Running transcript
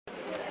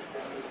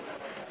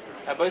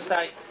Rabbi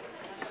Say,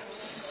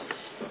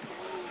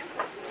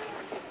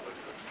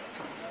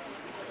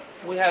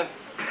 we have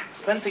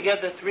spent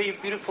together 3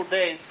 beautiful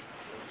days.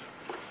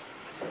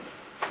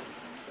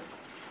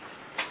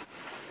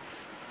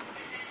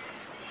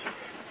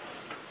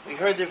 We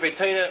heard the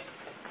Torah,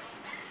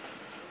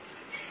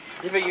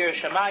 Divrei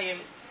Yerushalayim,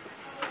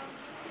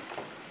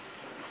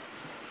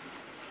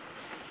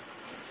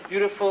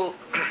 beautiful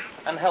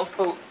and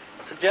helpful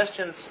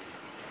suggestions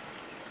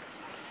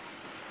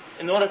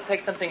in order to take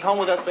something home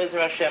with us,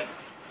 Be'ezer Hashem.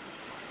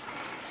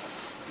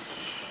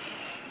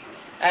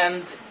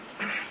 And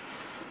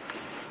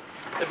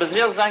the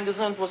Bezriel Zayin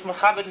Gesund was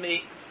mechabed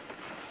me.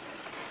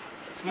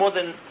 It's more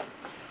than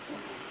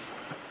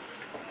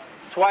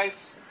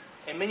twice,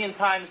 1,000,000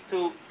 times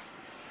to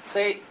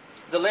say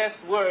the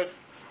last word,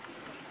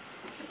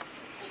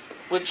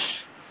 which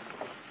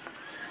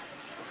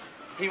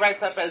he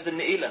writes up as the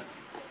Ne'ilah.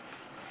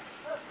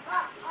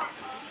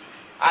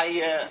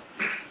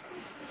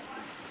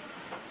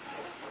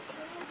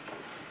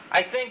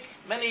 I think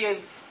many of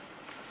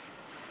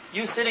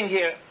you sitting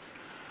here,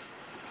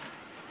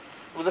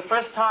 it was the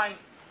first time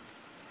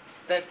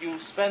that we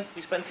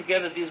spent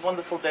together these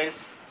wonderful days,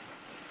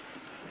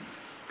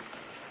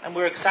 and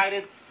we're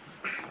excited,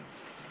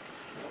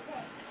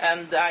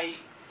 and I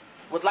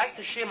would like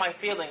to share my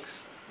feelings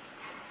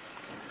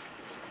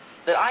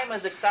that I'm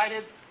as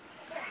excited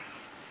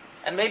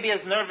and maybe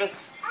as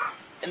nervous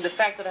in the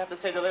fact that I have to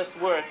say the last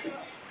word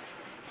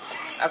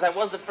as I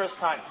was the first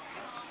time.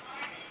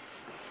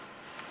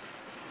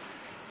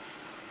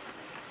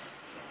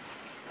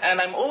 And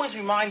I'm always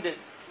reminded,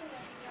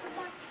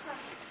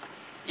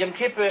 Yom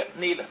Kippur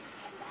Nila.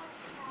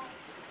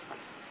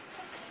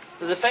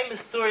 There's a famous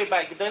story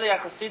by Gedolei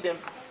HaChasidim.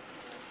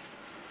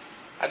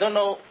 I don't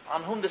know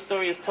on whom the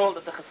story is told,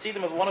 that the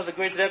Hasidim of one of the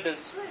great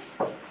Rebbes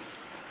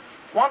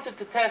wanted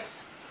to test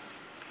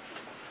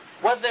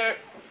whether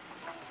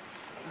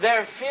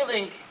their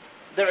feeling,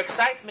 their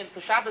excitement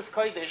for Shabbos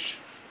Kodesh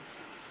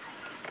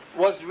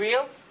was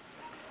real,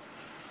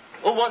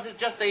 or was it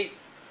just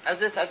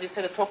as if, as you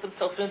said, they talked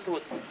themselves into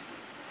it.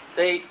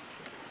 They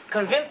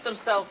convinced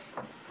themselves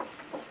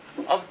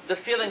of the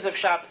feelings of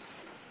Shabbos.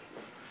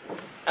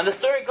 And the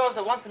story goes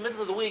that once in the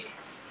middle of the week,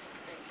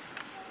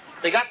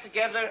 they got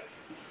together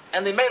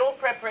and they made all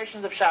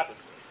preparations of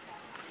Shabbos.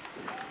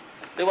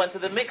 They went to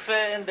the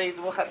mikveh and they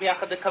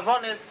had the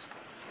kavonis.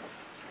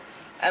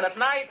 And at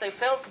night they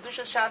felt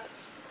Kedushas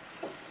Shabbos.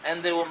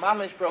 And they were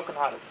mamish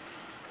broken-hearted.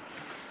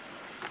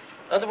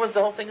 In other words,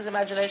 the whole thing is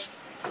imagination.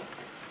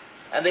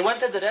 And they went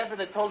to the Rebbe and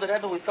they told the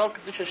Rebbe, we felt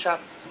Kedushas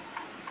Shabbos.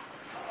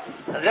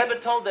 And the Rebbe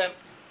told them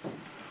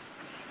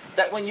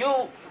that when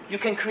you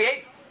can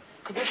create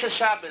Kedushas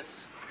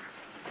Shabbos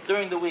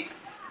during the week.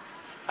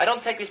 I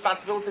don't take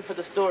responsibility for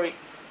the story.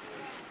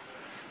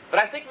 But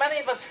I think many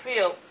of us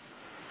feel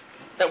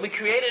that we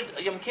created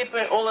Yom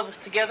Kippur, all of us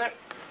together.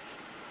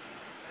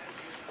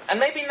 And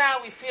maybe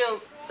now we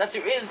feel that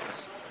there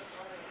is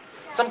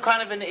some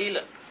kind of a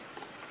Ne'ilah.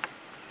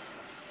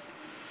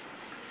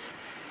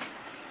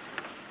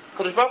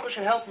 Kodesh Baruch Hu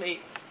should help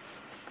me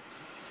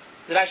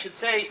that I should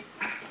say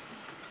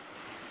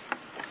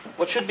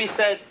what should be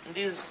said in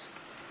these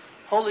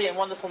holy and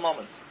wonderful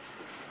moments.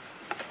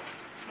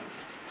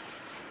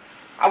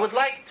 I would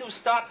like to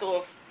start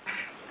off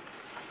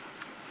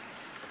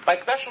by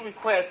special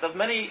request of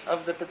many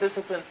of the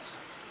participants.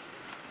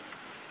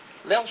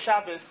 Leil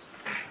Shabbos,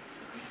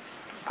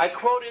 I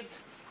quoted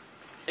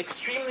an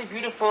extremely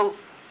beautiful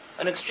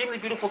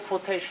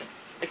quotation,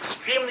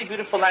 extremely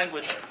beautiful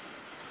language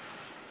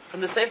from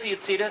the Sefer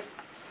Yetzirah,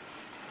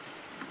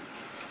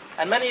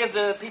 and many of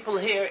the people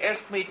here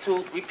asked me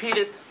to repeat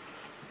it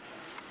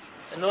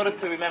in order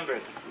to remember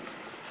it.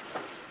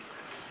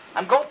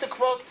 I'm going to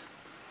quote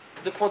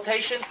the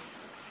quotation,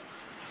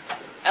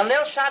 and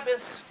Leil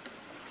Shabbos,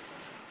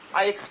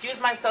 I excuse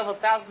myself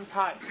 1,000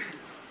 times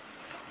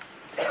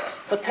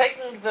for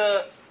taking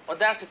the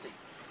audacity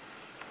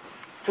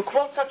to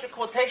quote such a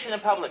quotation in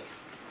public.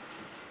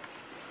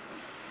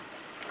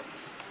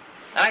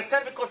 And I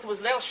said because it was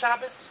Leil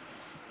Shabbos,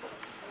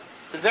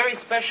 it's a very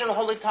special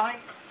holy time,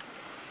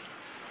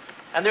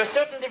 and there are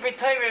certain Divrei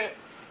Torah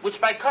which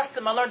by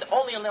custom I learned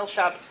only on Leil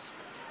Shabbos.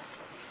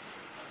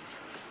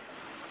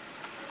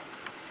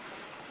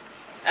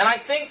 And I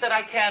think that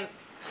I can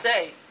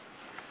say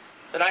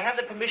that I have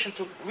the permission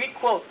to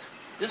re-quote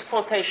this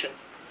quotation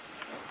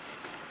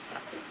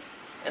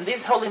in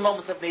these holy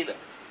moments of Nida.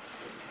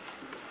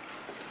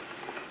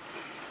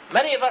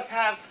 Many of us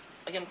have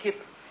a Yom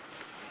Kippur.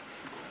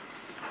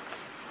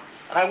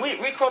 And I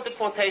re-quote the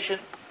quotation,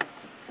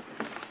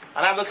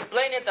 and I will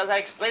explain it as I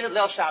explained it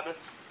Leil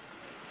Shabbos.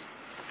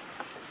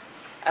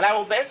 And I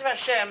will, Be'ezer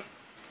Hashem,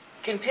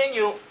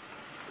 continue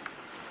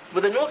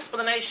with a new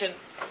explanation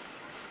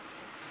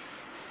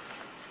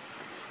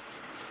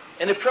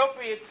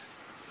inappropriate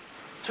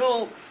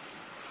to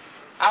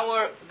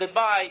our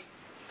goodbye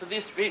to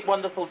these 3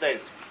 wonderful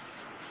days.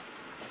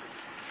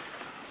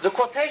 The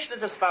quotation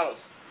is as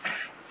follows.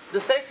 The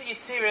Sefer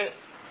Yetzirah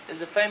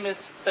is a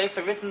famous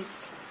Sefer written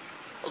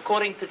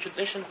according to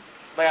tradition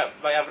by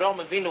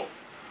Avraham Avinu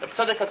Rabbi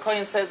Tzadok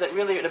HaKohen says that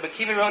really Rabbi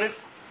Akiva wrote it.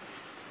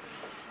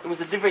 It was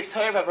the Divrei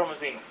Torah of Avraham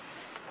Avinu.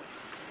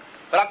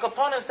 But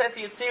Akaponim Sefer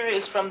Yetzirah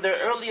is from their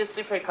earliest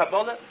Sifrei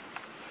Kabbalah,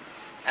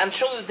 and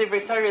surely the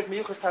Divrei Torah is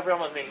Miyuchas to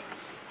Avraham Avinu.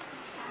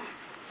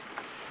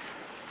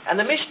 And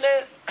the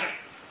Mishnah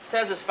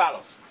says as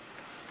follows.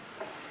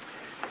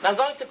 Now I'm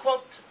going to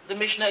quote the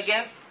Mishnah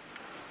again,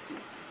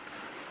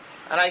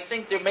 and I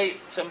think there may be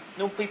some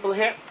new people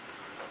here.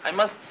 I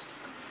must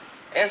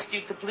ask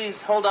you to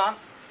please hold on.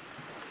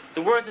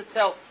 The words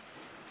itself,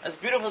 as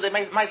beautiful as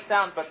they might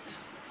sound, but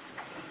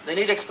they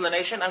need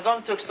explanation. I'm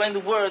going to explain the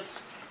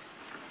words,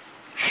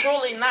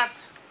 surely not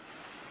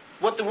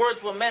what the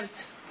words were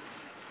meant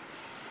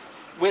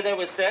where they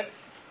were said,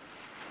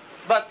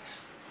 but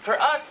for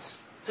us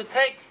to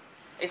take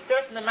a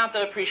certain amount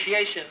of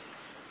appreciation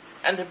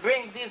and to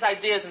bring these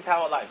ideas into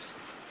our lives.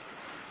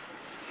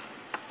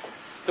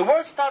 The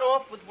words start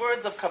off with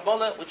words of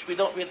Kabbalah, which we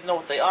don't really know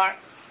what they are.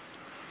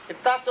 It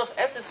starts off,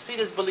 Eses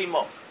Fides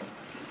Belimo.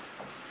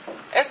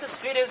 Eses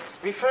Fides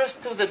refers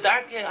to the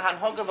Darkei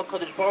HaHanhoga of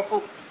HaKadosh Baruch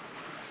Hu,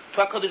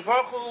 to HaKadosh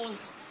Baruch Hu's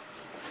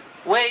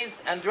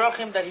ways and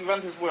drachim that He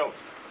runs His world.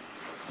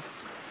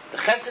 The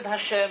Chesed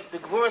Hashem, the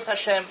Gvuras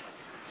Hashem,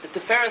 the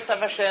Tiferes of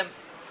Hashem,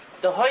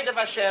 the Hoid of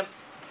Hashem.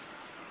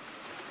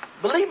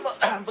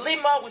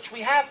 Belimo, which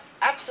we have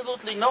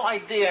absolutely no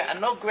idea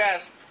and no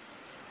grasp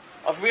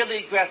of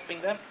really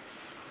grasping them.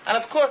 And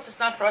of course, it's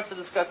not for us to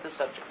discuss this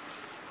subject.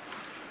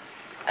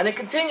 And it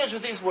continues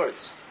with these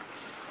words.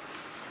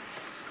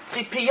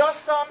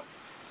 Tzipiyoson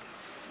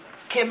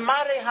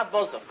kemare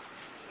habozok.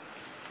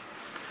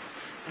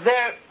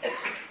 Their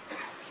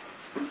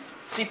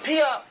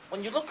tzipiyah,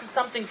 when you look at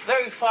something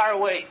very far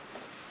away,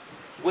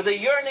 with a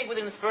yearning, with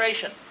an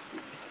inspiration.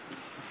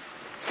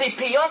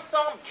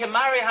 Tzipiyoson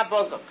kemare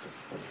habozok.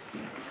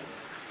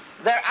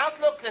 Their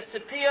outlook, the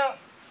tzipiyah,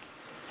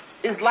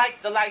 is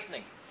like the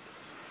lightning.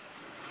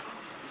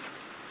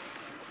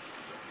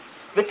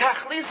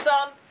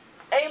 V'tachlison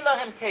ein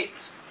lahem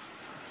kates.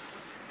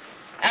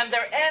 And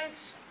their end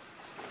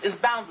is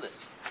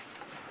boundless.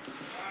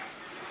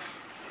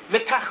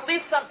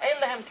 V'tachlisan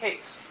ein lahem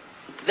kates.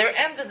 Their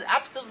end is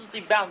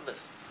absolutely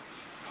boundless.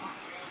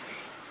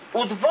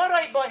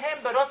 Udvarai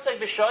bohem berotzai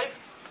v'shoiv.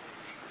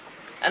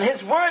 And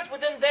His words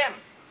within them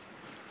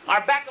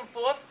are back and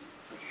forth.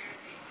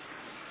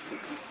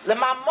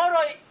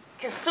 Lemamoroi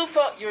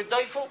kesufa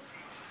yirdoifu.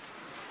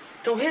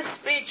 To His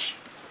speech,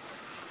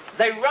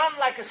 they run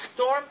like a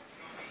storm.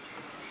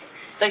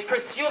 They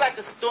pursue like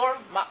a storm.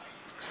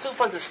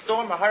 Kesufa is a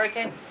storm, a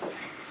hurricane.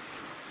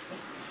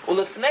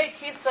 Ulefnei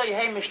kisa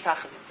yehei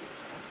mishtachim.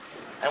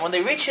 And when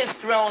they reach His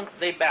throne,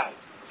 they bow.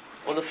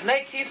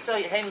 Ulefnei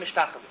kisa yehei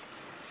mishtachim.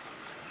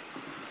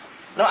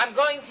 Now I'm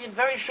going in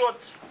very short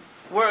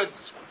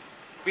words,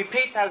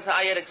 repeat as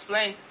I had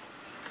explained,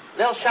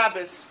 Leil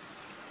Shabbos,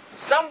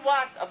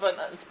 somewhat of an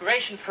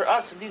inspiration for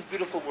us in these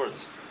beautiful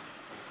words.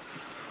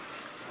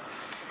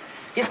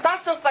 He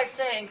starts off by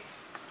saying,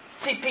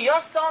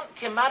 Tzipiyoson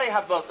kemare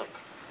habozok.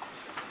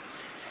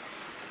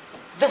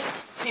 The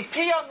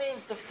tzipiyah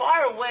means the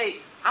faraway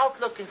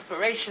outlook,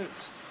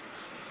 inspirations.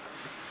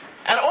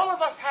 And all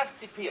of us have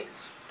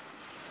tzipiyahs.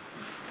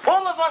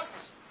 All of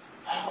us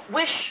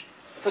wish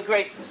for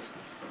greatness.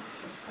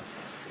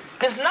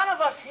 There's none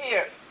of us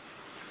here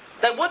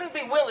that wouldn't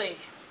be willing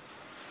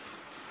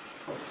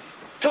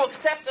to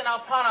accept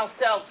upon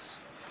ourselves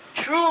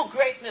true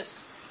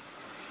greatness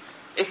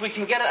if we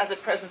can get it as a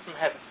present from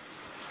heaven.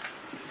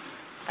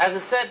 As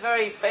is said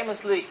very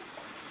famously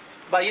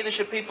by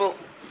Yiddish people,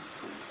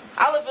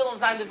 alle willen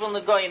zijn de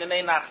willen goyen in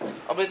één nacht,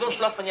 aber wil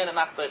schlafen jene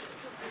nacht durch.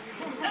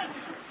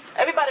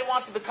 Everybody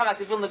wants to become like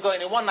the Vilna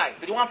Goyen in one night,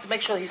 but he wants to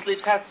make sure he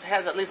sleeps,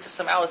 has at least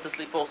some hours to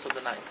sleep also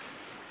the night.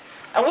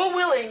 And we're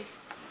willing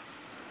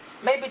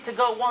maybe to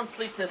go one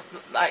sleepless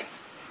night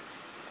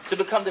to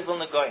become the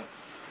Vilna Goyen.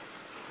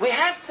 We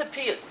have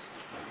tzipiyas,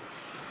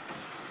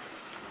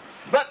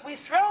 but we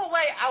throw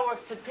away our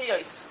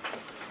tzipiyas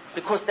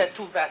because they're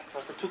too vast for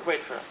us, they're too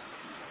great for us.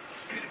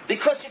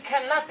 Because you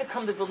cannot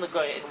become the Vilna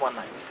Goyen in one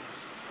night.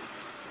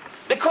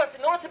 Because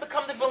in order to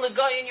become the Vilna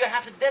Goyen, you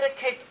have to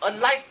dedicate a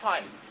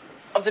lifetime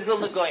of the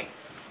Vilna Goyen.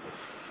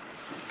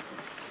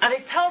 And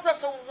he tells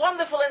us a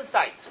wonderful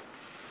insight,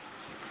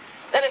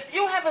 that if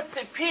you have a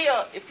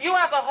tzipiyah, if you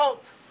have a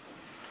hope,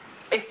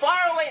 a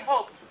faraway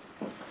hope,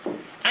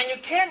 and you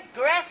can't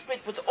grasp it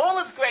with all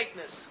its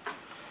greatness,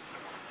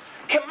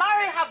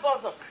 kemare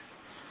habozok,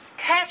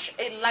 catch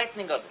a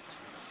lightning of it.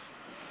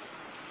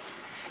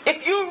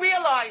 If you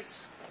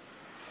realize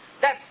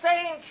that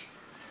saying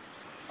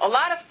a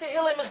lot of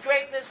Tehillim is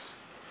greatness,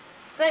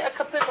 say a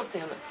kapitel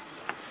Tehillim.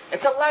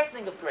 It's a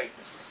lightning of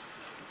greatness.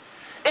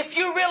 If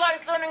you realize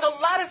learning a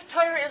lot of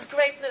Torah is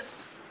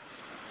greatness,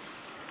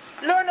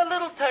 learn a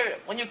little Torah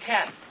when you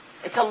can.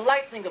 It's a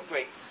lightning of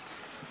greatness.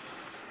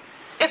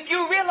 If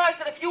you realize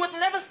that if you would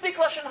never speak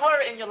Lashon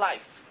Hara in your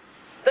life,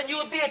 then you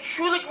would be a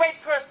truly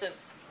great person,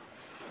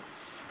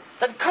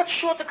 then cut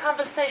short the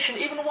conversation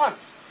even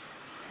once,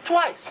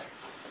 twice.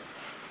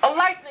 A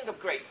lightning of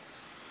greatness.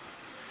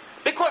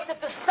 Because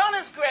if the sun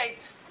is great,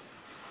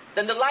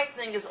 then the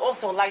lightning is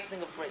also a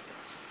lightning of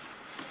greatness.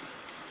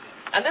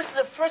 And this is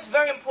the first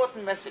very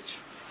important message.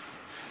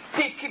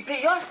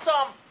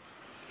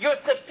 Your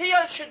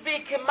tzipiyah should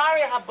be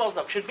kimari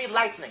habozok, should be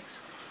lightnings.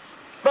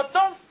 But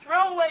don't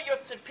throw away your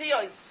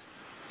tzipiyahs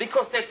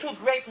because they're too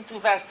great and too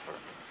vast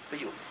for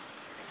you.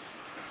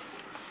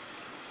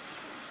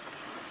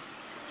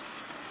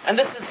 And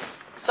this is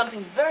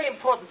something very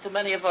important to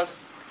many of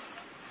us,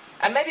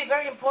 and maybe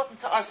very important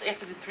to us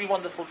after these 3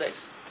 wonderful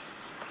days.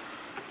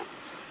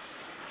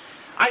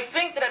 I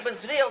think that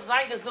Bezriel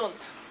Sein Gesund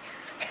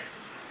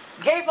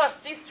gave us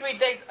these 3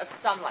 days as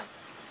sunlight.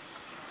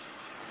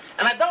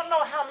 And I don't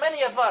know how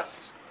many of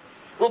us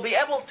will be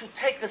able to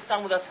take the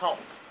sun with us home,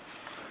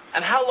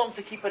 and how long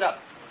to keep it up.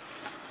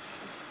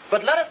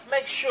 But let us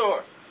make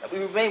sure that we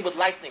remain with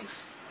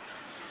lightnings.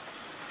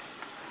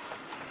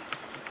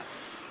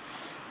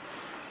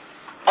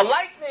 A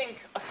lightning,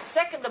 a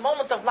second, a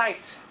moment of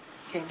light,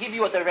 can give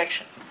you a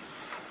direction.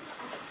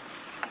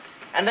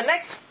 And the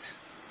next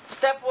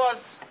step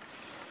was,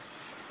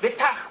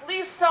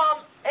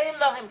 B'tachlisam ein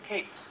lahem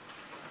kates.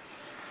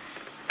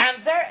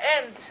 And their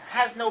end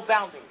has no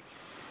boundary.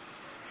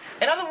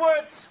 In other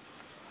words,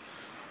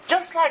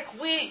 just like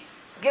we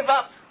give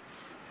up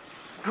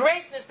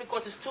greatness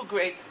because it's too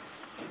great,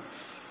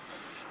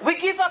 we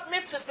give up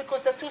mitzvahs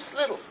because they're too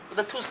little,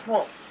 they're too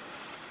small.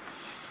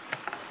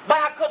 By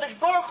HaKadosh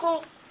Baruch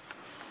Hu,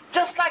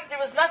 just like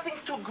there is nothing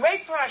too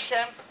great for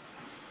Hashem,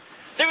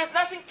 there is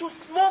nothing too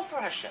small for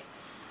Hashem.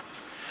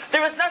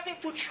 There is nothing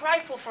too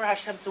trifle for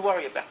Hashem to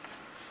worry about.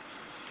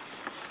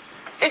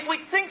 If we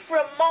think for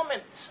a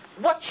moment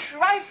what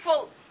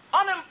trifle,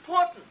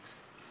 unimportant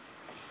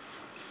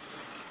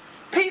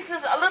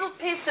little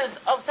pieces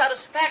of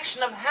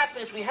satisfaction, of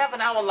happiness we have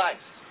in our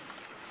lives,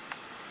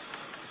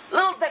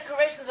 little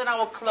decorations in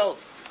our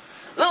clothes,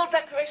 little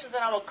decorations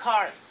in our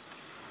cars.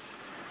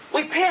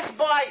 We pass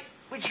by,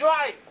 we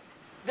drive,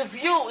 the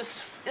view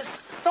is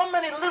so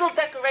many little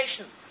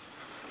decorations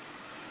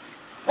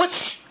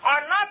which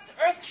are not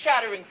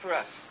earth-shattering for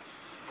us.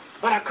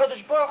 But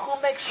HaKadosh Baruch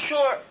Hu makes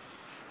sure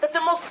that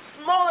the most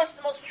smallest,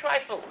 the most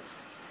trifle,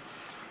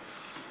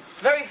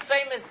 very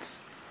famous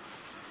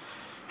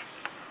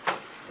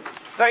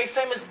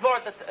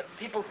word that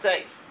people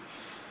say.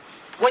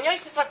 When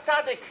Yosef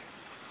HaTzadik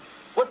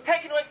was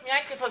taken away from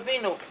Yaakov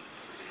Avinu,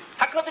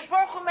 HaKadosh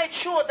Baruch Hu made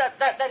sure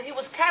that he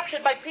was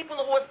captured by people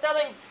who were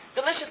selling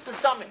delicious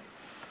pesamim.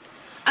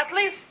 At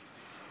least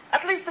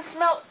the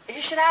smell,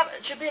 it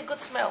should be a good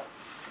smell.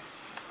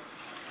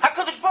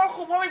 HaKadosh Baruch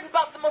Hu worries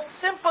about the most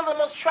simple, the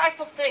most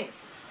trifle thing.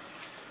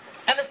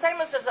 And the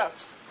same as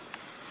us.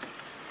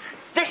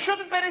 There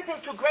shouldn't be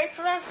anything too great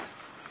for us.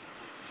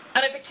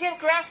 And if you can't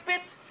grasp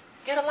it,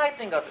 get a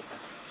lightning of it.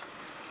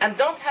 And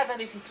don't have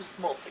anything too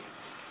small for you.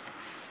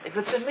 If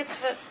it's a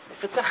mitzvah,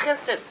 if it's a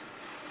chesed,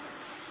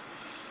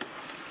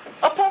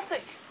 a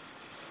posik,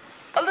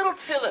 a little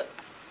tefillah,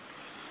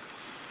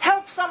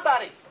 help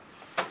somebody.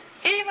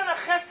 Even a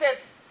chesed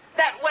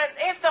that when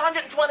after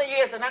 120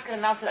 years they're not going to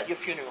announce it at your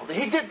funeral.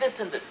 He did this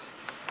and this.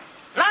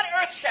 Not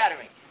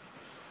earth-shattering.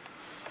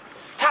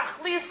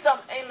 Tachlisam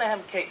ein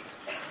lahem kates.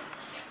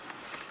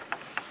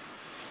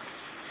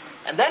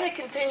 And then he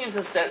continues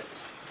and says,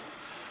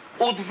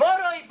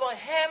 Udvaroi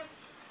bohem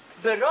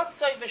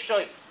berotzoi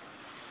v'shoy.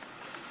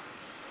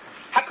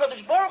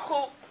 HaKadosh Baruch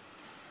Hu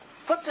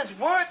puts his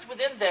words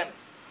within them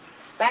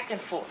back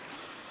and forth.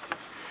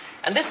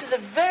 And this is a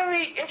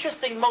very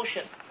interesting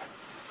motion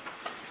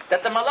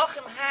that the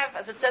Malachim have,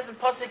 as it says in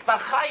Pasuk,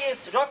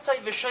 V'chayis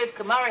rotzoi v'shoy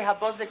kamari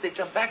habozik, they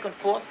jump back and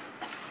forth.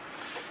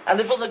 And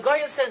the Vilna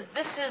Gaon says,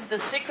 this is the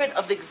secret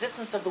of the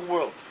existence of the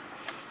world.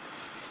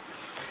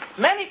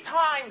 Many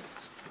times,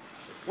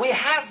 we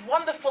have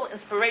wonderful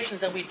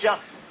inspirations and we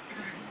jump.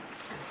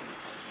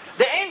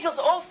 The angels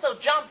also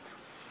jump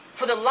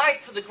for the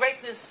light, for the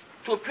greatness,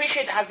 to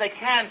appreciate as they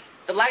can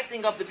the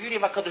lightning of the beauty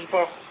of HaKadosh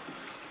Baruch Hu.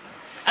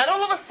 And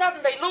all of a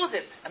sudden they lose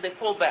it and they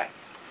fall back.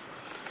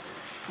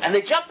 And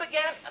they jump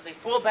again and they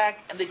fall back,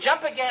 and they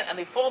jump again and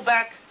they fall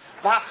back.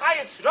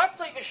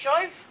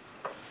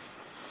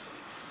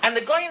 And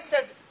the Goyen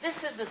says,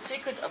 this is the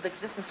secret of the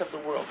existence of the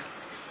world.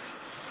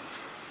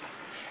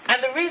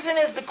 And the reason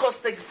is because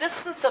the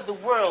existence of the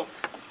world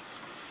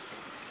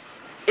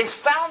is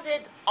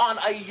founded on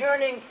a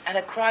yearning and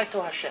a cry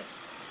to Hashem.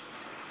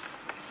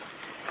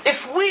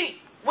 If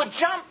we would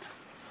jump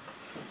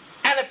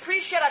and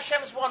appreciate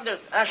Hashem's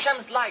wonders and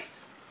Hashem's light,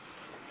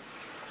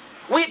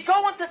 we'd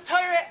go into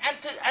Torah and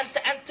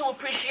to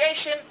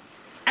appreciation,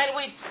 and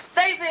we'd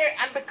stay there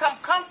and become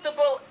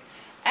comfortable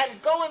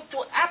and go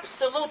into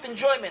absolute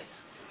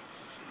enjoyment,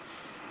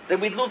 then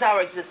we'd lose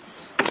our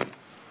existence.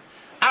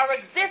 Our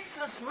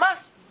existence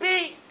must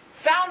be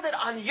founded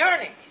on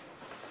yearning.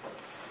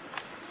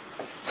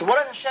 So what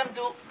does Hashem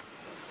do?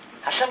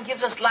 Hashem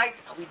gives us light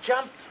and we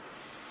jump.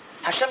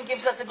 Hashem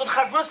gives us a good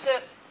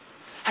chavrusa.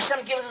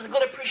 Hashem gives us a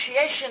good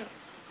appreciation.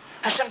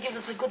 Hashem gives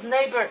us a good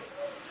neighbor.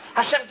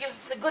 Hashem gives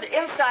us a good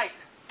insight.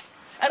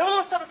 And all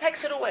of a sudden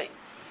takes it away.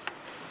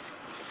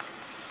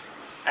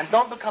 And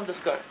don't become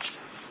discouraged.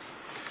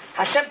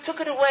 Hashem took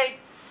it away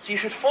So you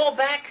should fall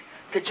back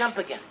to jump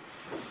again.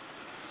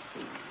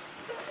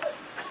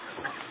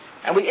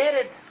 And we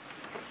added,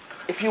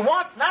 if you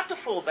want not to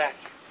fall back,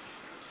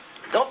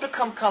 don't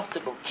become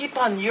comfortable. Keep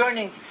on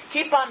yearning,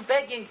 keep on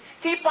begging,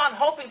 keep on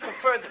hoping for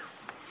further.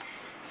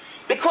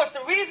 Because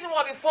the reason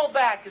why we fall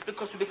back is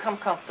because we become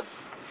comfortable.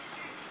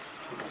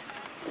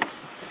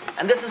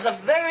 And this is a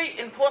very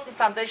important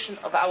foundation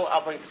of our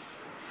avodah.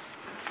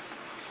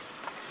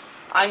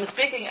 I'm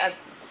speaking at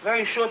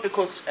very short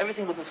because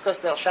everything was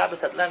discussed Leil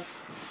Shabbos at length.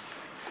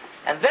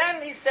 And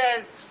then he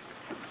says,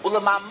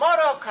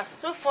 Ulamamoro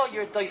kasufo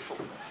yirdoifu.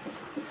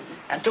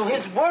 And to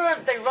his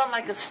words they run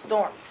like a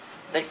storm.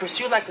 They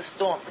pursue like a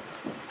storm.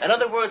 In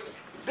other words,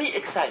 be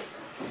excited.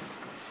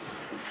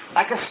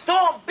 Like a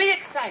storm, be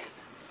excited.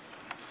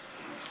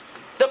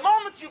 The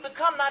moment you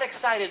become not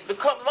excited, the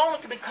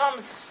moment it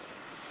becomes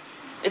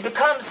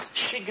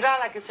shigra,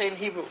 like I say in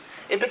Hebrew.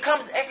 It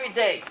becomes every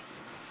day.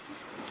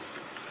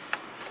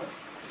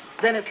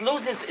 Then it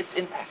loses its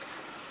impact.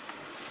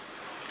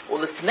 The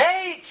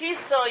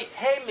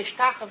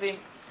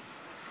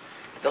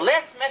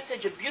last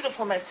message, a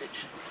beautiful message.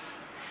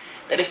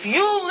 That if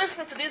you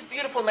listen to these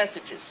beautiful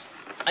messages,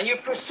 and you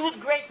pursued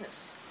greatness,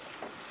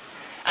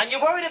 and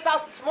you're worried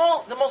about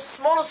the most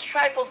smallest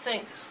trifle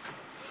things.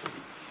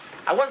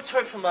 I once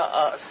heard from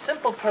a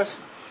simple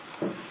person,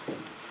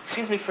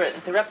 excuse me for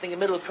interrupting in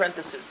the middle of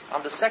parentheses,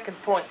 on the second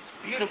point,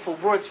 beautiful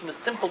words from a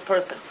simple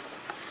person.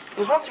 He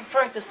was once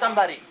referring to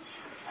somebody,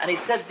 and he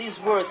said these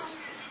words,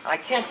 and I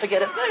can't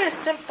forget it, a very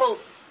simple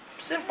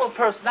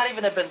person, not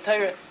even a Ben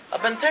Torah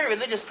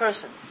religious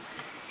person.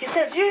 He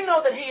says, you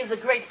know that he is a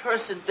great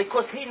person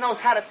because he knows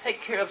how to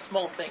take care of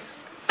small things.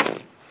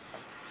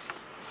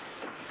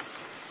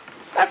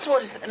 That's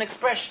what is an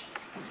expression.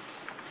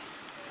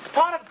 It's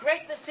part of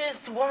greatness is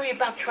to worry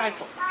about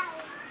trifles.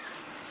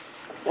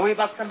 Worry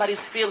about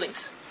somebody's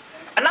feelings.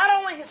 And not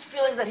only his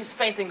feelings that he's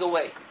fainting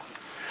away.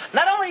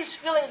 Not only his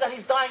feelings that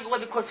he's dying away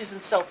because he's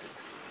insulted.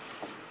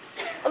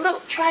 A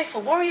little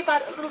trifle. Worry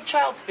about a little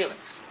child's feelings.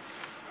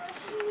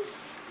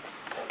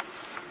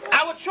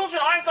 Our children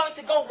aren't going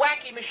to go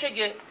wacky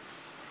meshigah.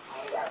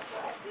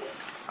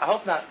 I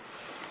hope not.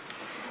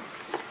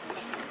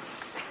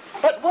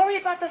 But worry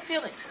about their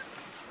feelings.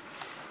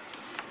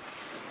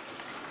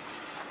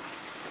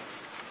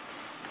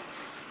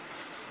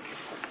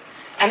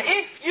 And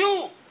if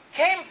you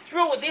came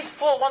through with these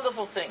four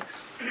wonderful things,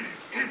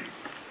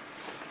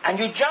 and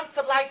you jumped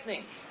for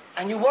lightning,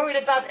 and you worried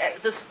about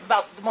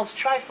the most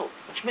trifle,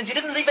 which means you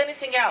didn't leave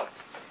anything out,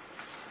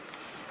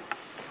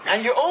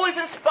 and you're always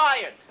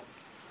inspired,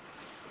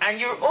 and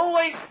you're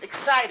always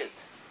excited,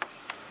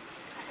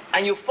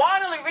 and you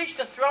finally reach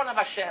the throne of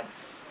Hashem,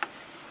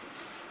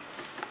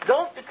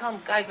 don't become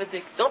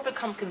gaivadik, don't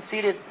become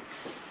conceited.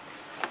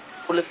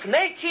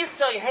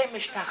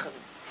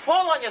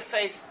 Fall on your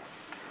face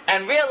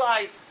and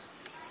realize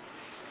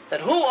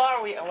that who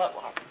are we and what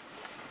are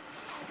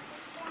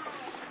we.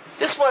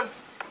 This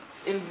was,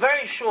 in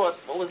very short,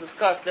 what was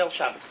discussed Leil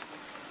Shabbos.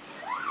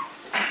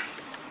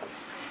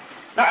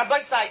 Now,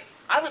 Rabbi Sai,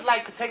 I would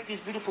like to take these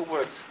beautiful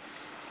words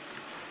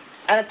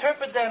and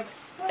interpret them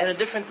in a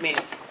different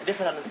meaning, a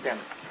different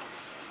understanding.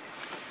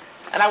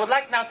 And I would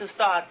like now to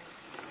start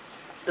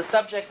the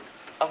subject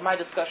of my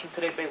discussion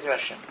today, Be'ezer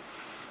Hashem.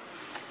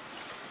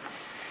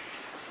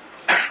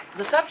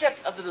 The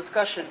subject of the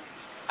discussion,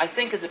 I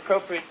think is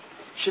appropriate,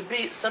 should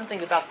be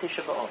something about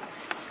Tisha B'Av.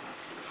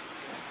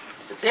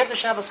 It's after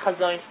Shabbos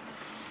Chazon,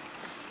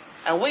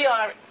 and we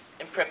are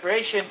in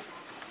preparation.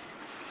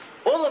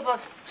 All of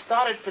us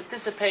started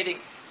participating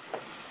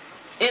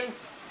in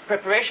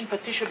preparation for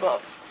Tisha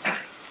B'Av.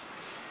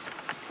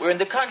 We're in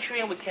the country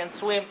and we can't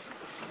swim.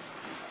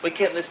 We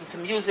can't listen to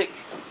music.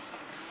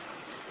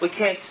 We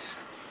can't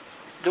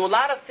do a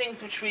lot of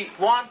things which we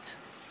want.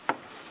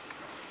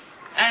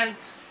 And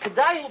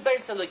Kedayu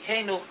Beis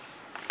Elokeinu,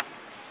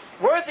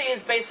 worthy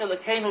is Beis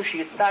Elokeinu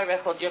sheyitztar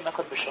echad yom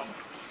echad b'shana.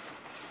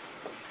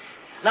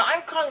 Now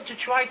I'm going to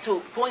try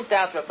to point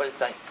out, Rabbi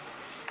Zayin,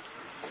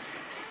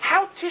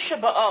 how Tisha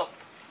B'Av,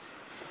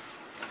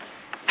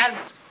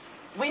 as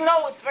we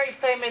know it's very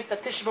famous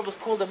that Tisha B'Av is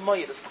called a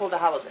moyed, it's called a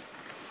holiday.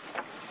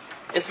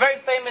 It's very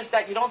famous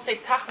that you don't say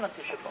Tachna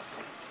Tisha B'Av.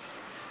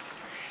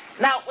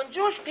 Now, when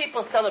Jewish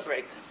people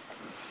celebrate,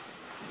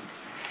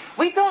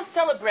 we don't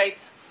celebrate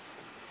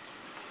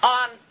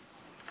on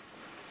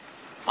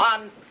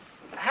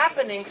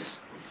happenings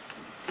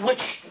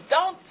which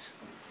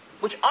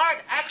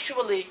aren't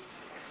actually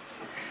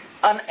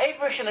an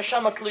Avrish and a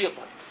Shama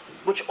Tliyabah,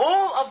 which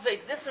all of the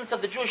existence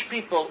of the Jewish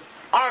people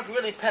aren't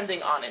really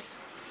pending on it.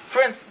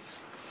 For instance,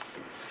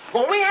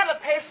 when we have a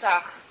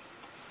Pesach,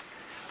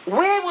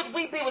 where would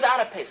we be without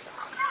a Pesach?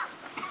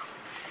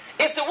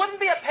 If there wouldn't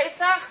be a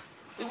Pesach,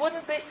 we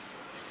wouldn't be.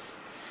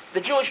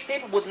 The Jewish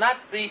people would not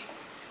be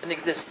in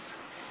existence.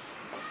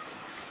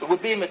 It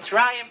would be in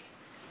Mitzrayim.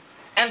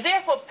 And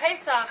therefore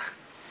Pesach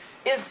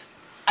is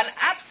an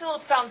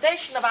absolute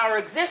foundation of our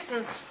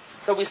existence,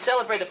 so we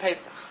celebrate a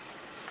Pesach.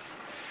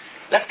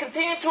 Let's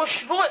continue to a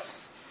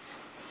Shavuos.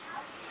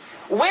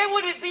 Where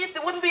would it be if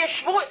there wouldn't be a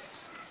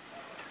Shavuos?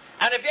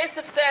 And Rabbi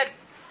Yosef said,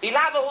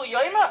 Ilabahu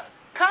yoima,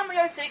 kam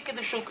yosik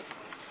the shuk.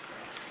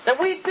 That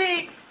we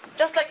be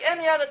just like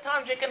any other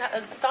Tom, Dick,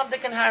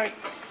 and Harry.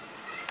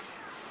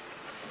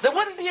 There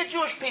wouldn't be a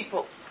Jewish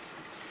people.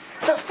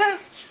 So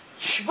since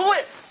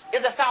Shavuos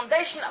is a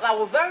foundation of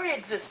our very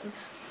existence,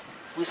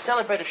 we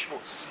celebrate a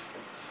Shavuos.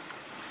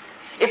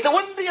 If there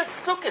wouldn't be a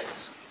Sukkot,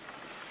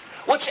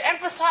 which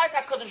emphasized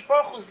HaKadosh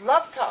Baruch Hu's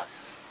love to us,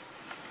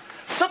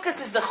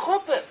 Sukkot is the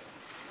chuppah,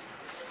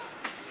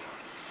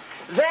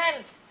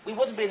 then we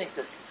wouldn't be in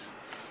existence.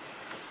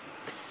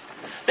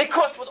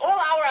 Because with all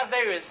our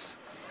Averis,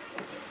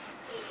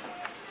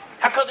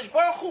 HaKadosh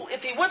Baruch Hu,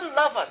 if He wouldn't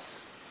love us,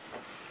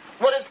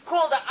 what is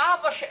called the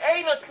Ava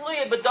She'eina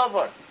Tluya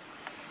B'Davar,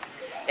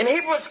 in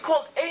Hebrew it's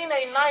called Ein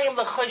Einayim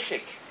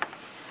L'Choshek.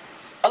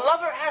 A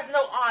lover has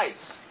no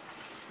eyes,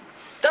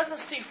 doesn't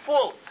see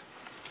fault.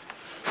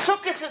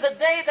 Sukkot is the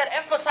day that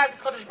emphasizes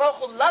HaKadosh Baruch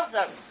Hu loves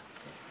us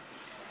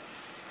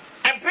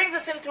and brings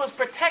us into His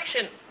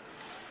protection.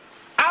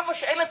 Ava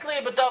She'eina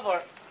Tluya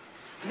B'Davar.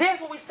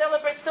 Therefore we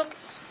celebrate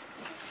Sukkot,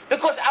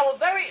 because our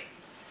very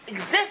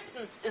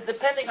existence is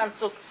depending on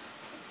Sukkot.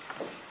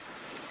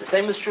 The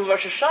same is true of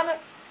Rosh Hashanah.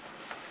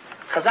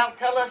 Chazal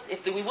tell us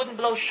if we wouldn't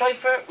blow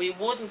shofar, we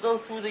wouldn't go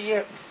through the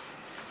year.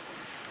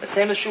 The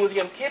same is true with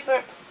Yom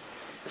Kippur.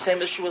 The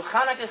same is true with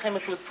Chanukah. The same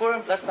is true with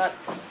Purim. Let's not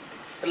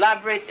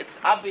elaborate. It's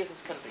obvious as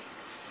can be.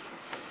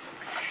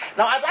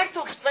 Now I'd like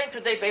to explain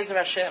today, Be'ezer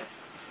Hashem,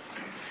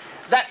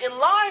 that in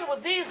line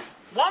with these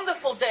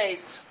wonderful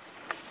days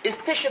is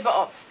Tisha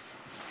B'Av.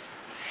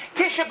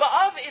 Tisha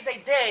B'Av is a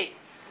day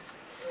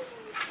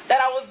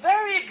that our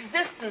very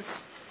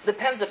existence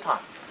depends upon.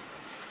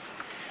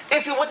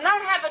 If we would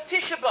not have a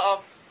Tisha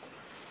B'Av,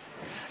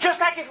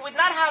 just like if we would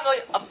not have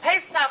a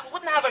Pesach, we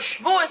wouldn't have a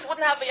Shavuos, we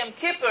wouldn't have a Yom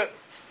Kippur,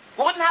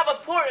 we wouldn't have a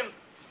Purim,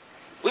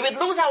 we would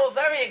lose our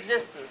very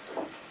existence.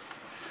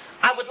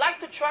 I would like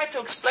to try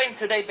to explain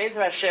today,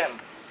 Be'ezer Hashem,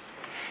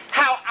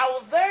 how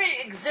our very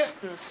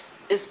existence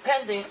is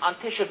pending on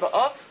Tisha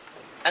B'Av,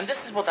 and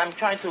this is what I'm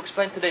trying to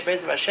explain today,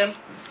 Be'ezer Hashem.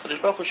 Kodesh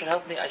Baruch Hu should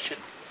help me, I should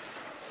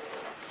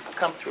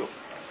come through.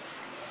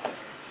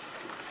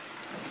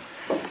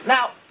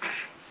 Now,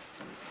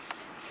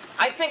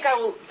 I think I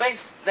will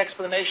base the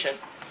explanation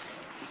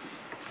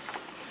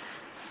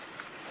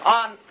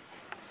on,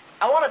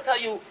 I want to tell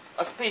you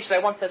a speech that I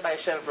once said by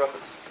Hashem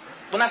Brochus.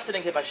 We're not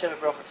sitting here by Hashem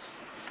Brochus.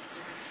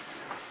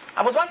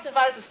 I was once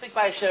invited to speak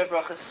by Hashem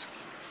Brochus,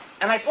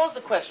 and I posed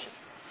the question.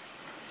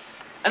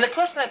 And the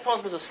question I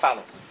posed was as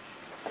follows.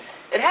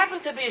 It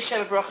happened to be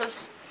Hashem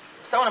Brochus,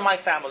 someone in my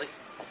family.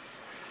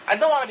 I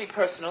don't want to be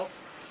personal,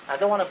 I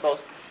don't want to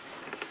boast,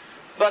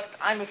 but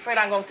I'm afraid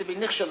I'm going to be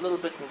nichshel a little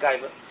bit in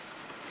Gaiva.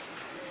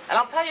 And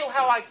I'll tell you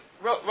how I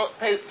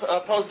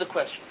posed the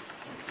question.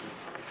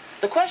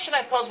 The question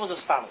I posed was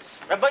as follows.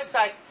 Rabbi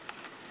said,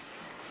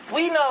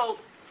 we know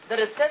that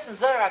it says in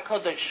Zohar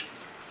HaKodesh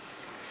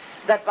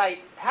that by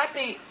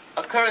happy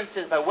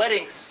occurrences, by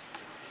weddings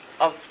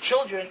of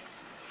children,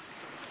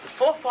 the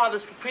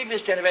forefathers for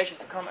previous generations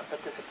come and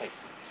participate.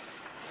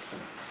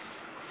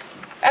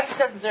 That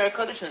says in Zohar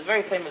HaKodesh, and it's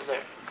very famous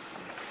Zohar.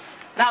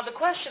 Now the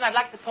question I'd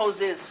like to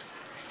pose is,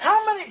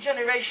 how many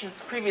generations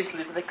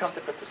previously did they come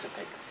to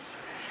participate?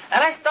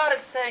 And I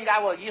started saying,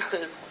 our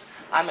Yichus,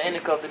 I'm an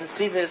Enik of the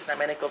Nesivis, and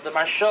I'm an Enik of the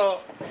Marsho,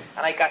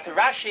 and I got to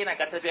Rashi, and I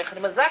got to Bechon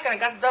Mazak, and I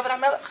got to David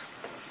HaMelech.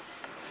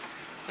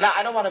 Now,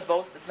 I don't want to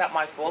boast, it's not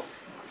my fault.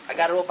 I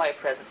got it all by a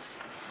present.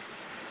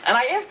 And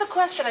I asked the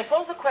question, I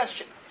posed the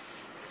question,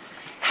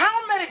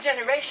 how many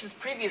generations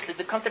previously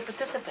did come to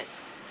participate?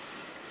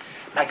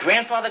 My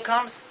grandfather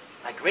comes,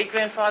 my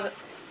great-grandfather,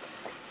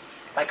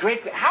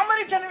 how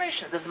many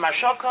generations? Does the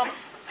Marsho come?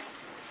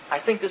 I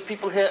think there's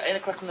people here,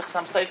 Enik from the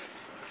Chassam Sofer.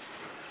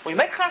 We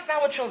make chas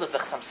now with children.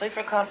 Does the Chassam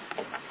Sofer come?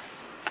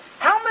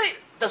 How many?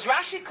 Does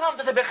Rashi come?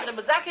 Does the Bechon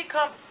Bazaki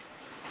come?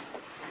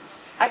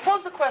 I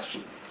pose the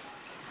question.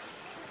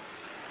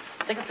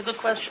 I think it's a good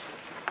question.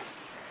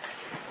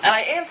 And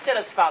I answered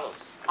as follows.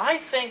 I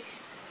think,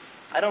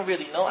 I don't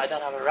really know, I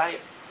don't have a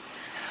riot.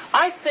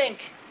 I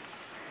think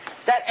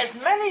that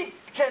as many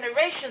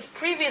generations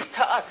previous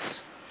to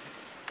us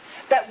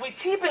that we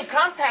keep in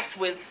contact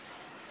with,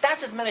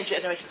 that's as many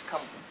generations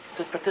come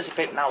to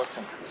participate in our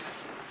simchas.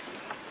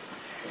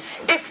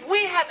 If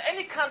we have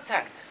any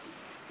contact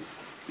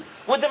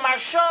with the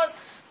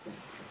Marshos,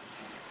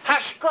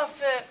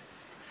 Hashkofe,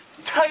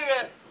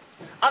 Torah,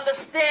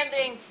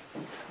 understanding,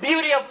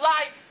 beauty of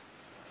life,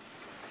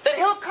 then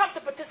he'll come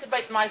to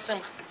participate in my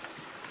simcha.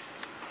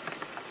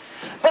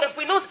 But if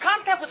we lose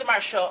contact with the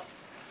Marsho,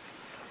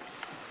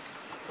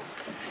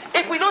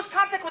 if we lose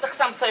contact with the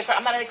Chassam Sofer,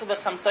 I'm not anything with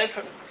the Chassam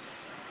Sofer,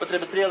 what the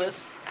Rebbe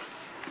is.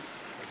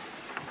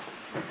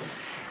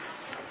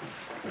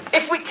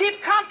 If we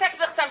keep contact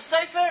with the Chassam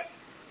Sofer,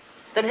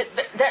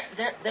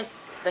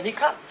 then he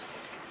comes.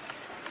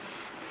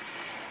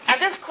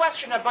 And this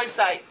question, Rabbi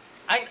Say,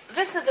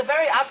 this is a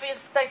very obvious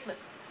statement.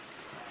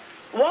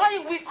 Why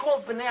are we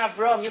called Bnei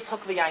Avraham, Yitzchak,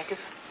 v'Yankov?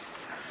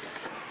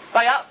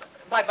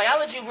 By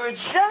biology, we're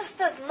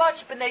just as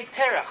much Bnei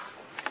Terach.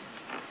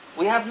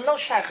 We have no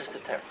shaykhs to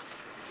Terach.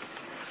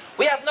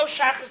 We have no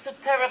shaykhs to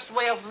Terech's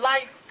way of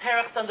life,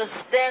 Terech's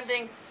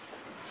understanding.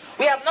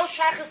 We have no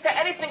shaykhs to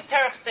anything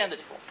Terech standard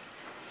for.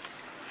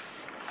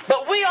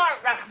 But we are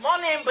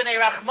Rachmanim, B'nai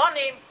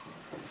Rachmanim.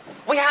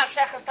 We have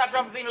shaykhs to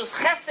Avraham Avinu's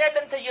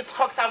Chesed, to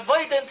Yitzchak's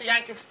Avodah, to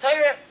Yankov's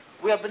Torah.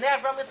 We have B'nai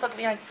Avraham, Yitzchak,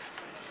 and Yankov.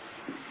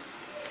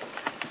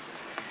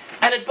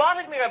 And it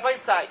bothered me, Rabbi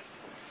Sai,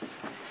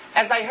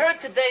 as I heard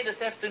today,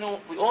 this afternoon,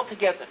 we all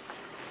together,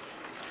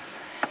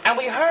 and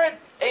we heard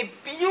a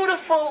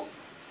beautiful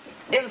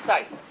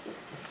insight.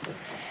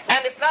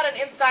 And it's not an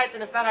insight,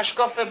 and it's not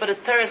hashkofa, but it's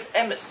teres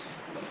emes.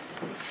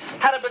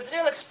 How the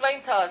Bazriel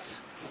explained to us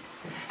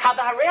how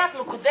the Hariyat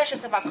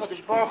Mekudeshes of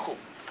HaKadosh Baruch Hu,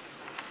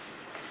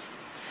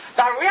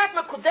 the Hariyat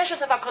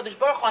Mekudeshes of HaKadosh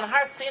Baruch Hu on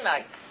Har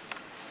Sinai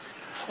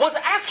was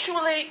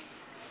actually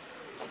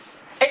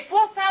a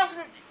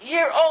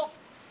 4,000-year-old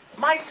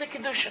Maaseh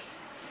Kedushin.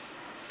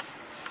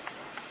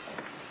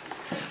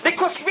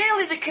 Because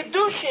really the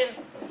Kedushin,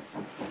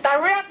 the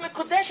Hariyat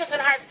Mekudeshes in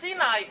Har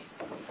Sinai,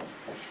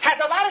 has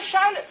a lot of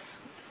shaylas.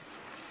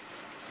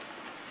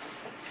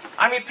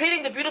 I'm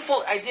repeating the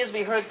beautiful ideas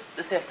we heard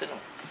this afternoon.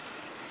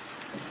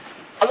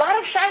 A lot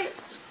of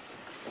shaylas.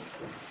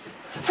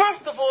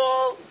 First of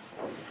all,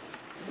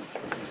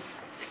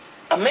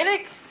 a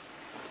minik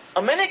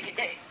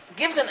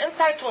gives an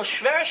insight to a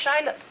shvera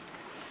shayla.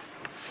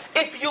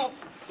 If you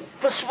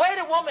persuade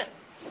a woman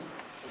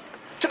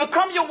to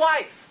become your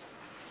wife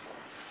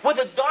with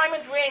a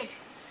diamond ring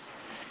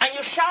and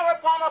you shower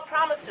upon her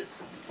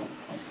promises,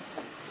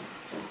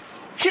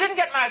 she didn't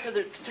get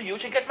married to you,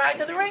 she get married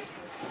to the ring.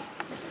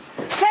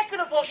 Second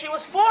of all, she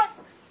was forced.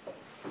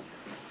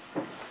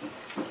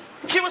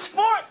 She was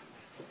forced.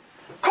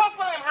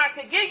 Kofalim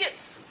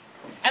harkegigis.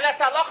 And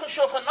that's halacha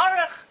shulchan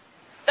aruch,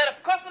 that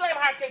if kofalim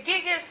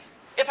harkegigis,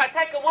 if I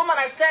take a woman,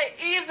 I say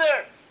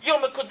either you're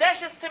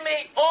mekudeshes to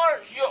me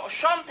or you're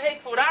shom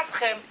teik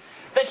furaschem,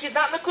 then she's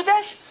not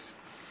mekudeshes.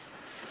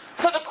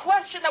 So the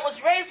question that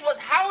was raised was,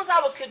 how is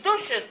our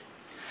kedushin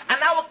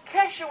and our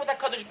kesher with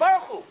HaKadosh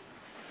Baruch Hu,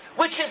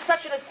 which is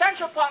such an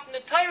essential part in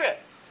the Torah?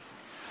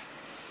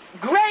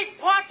 Great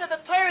parts of the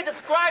Torah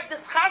describe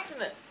this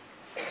chasana.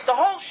 The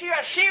whole Shir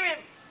Hashirim,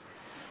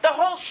 the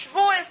whole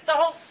Shvuos, the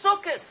whole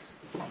Sukkos.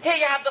 Here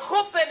you have the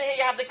chuppah, and here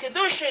you have the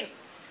kedushin.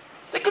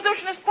 The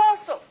kedushin is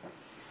possible.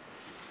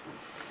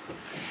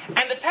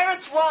 And the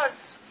teretz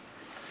was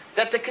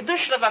that the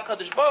kedushin of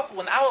HaKadosh Baruch Hu,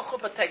 when our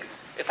chuppah takes,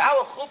 if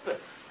our chuppah,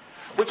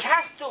 which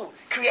has to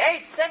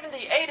create 70,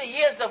 80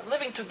 years of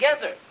living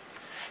together,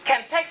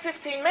 can take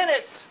 15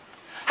 minutes,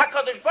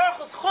 HaKadosh Baruch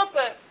Hu's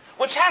chuppah,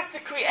 which has to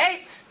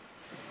create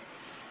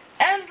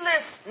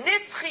endless,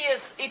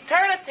 nitzchias,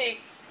 eternity,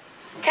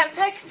 can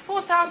take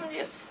 4,000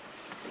 years.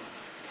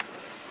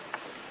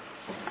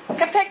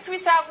 Can take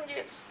 3,000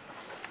 years.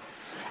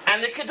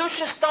 And the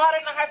Kedusha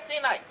started in Har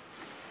Sinai.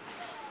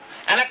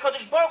 And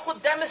HaKadosh Baruch Hu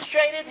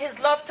demonstrated His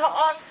love to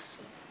us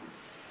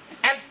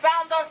and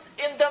found us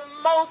in the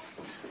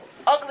most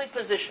ugly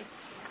position.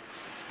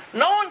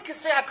 No one can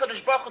say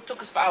HaKadosh Baruch Hu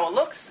took us for our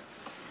looks.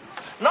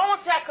 No one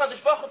can say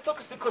HaKadosh Baruch Hu took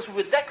us because we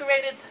were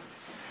decorated.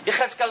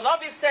 Yechezkel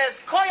Navi says,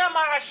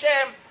 Koyamar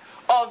Hashem,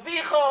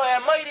 Avicho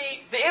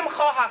Emoiri,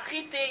 Ve'imcho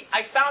Hachiti,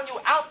 I found you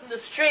out in the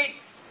street.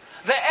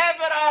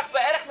 Ve'everach,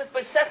 Ve'erech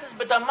Misbeseses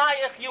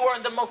B'damayach, you were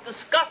in the most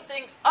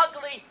disgusting,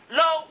 ugly,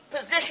 low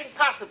position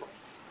possible.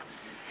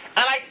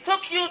 And I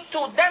took you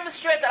to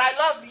demonstrate that I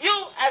love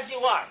you as you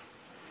are.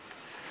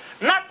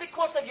 Not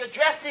because of your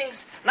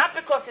dressings, not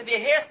because of your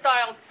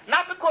hairstyle,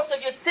 not because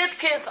of your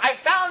tzidkis. I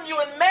found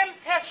you in Mem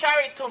Tes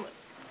Shari Tumah.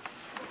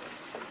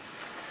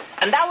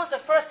 And that was the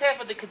first half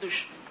of the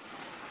Kedushin.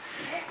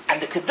 And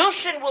the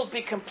Kedushin will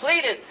be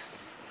completed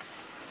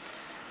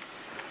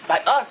by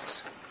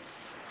us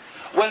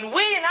when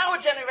we in our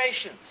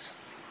generations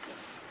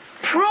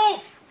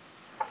prove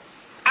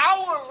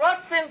our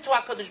ratzin to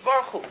HaKadosh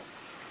Baruch Hu,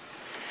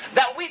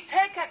 that we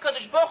take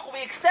HaKadosh Baruch Hu,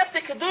 we accept the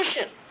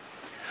Kedushin,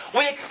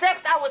 we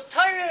accept our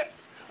Torah,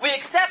 we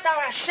accept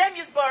our Hashem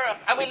Yisbarach,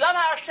 and we love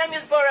our Hashem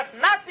Yisbarach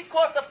not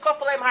because of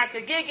Kofalem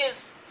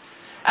Harkegigis.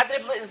 As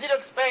Zito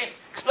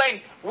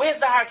explained, where's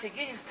the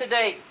Harkegigis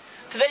today?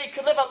 Today you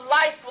can live a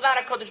life without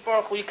a Kodesh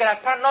Baruch Hu. You can have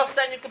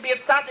Parnosa, and you can be a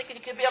tzaddik, and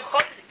you can be a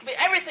chot, you can be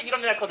everything. You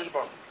don't need a Kodesh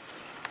Baruch Hu.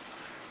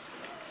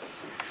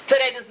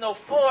 Today there's no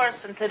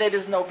force, and today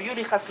there's no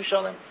beauty, chas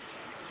v'sholem.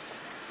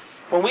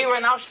 When we were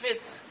in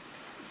Auschwitz,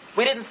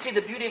 we didn't see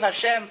the beauty of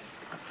Hashem,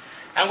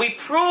 and we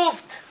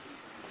proved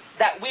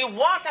that we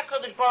want a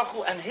Kodesh Baruch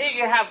Hu, and here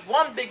you have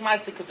one big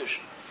Maaseh Kedusha.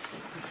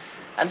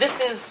 And this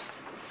is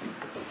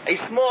a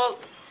small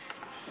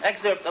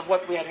excerpt of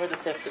what we had heard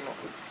this afternoon.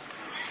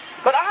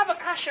 But I have a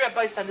kasha,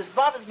 Rabbi San. This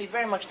bothers me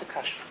very much, the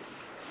kasha.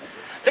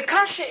 The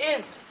kasha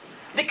is,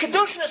 the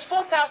Kedushin is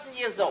 4,000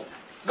 years old.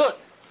 Good.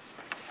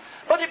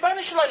 But Rebbeinu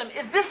Shalom,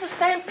 is this the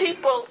same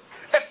people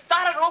that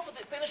started off and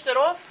finished it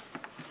off?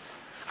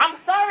 I'm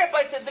sorry,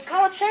 Rabbi San, the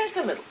color changed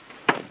in the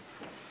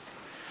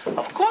middle.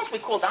 Of course, we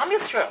called Am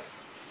Yisrael.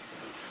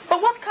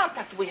 But what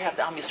contact do we have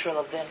to Am Yisrael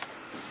of then?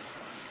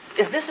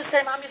 Is this the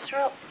same Am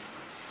Yisrael?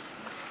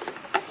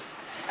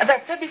 As I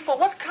said before,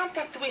 what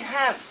contact do we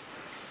have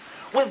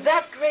with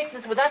that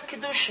greatness, with that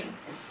kedusha?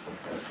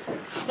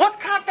 What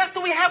contact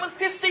do we have with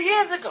 50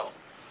 years ago?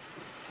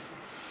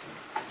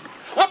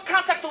 What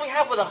contact do we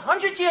have with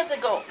 100 years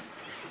ago?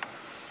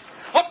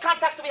 What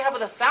contact do we have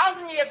with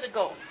 1,000 years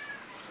ago?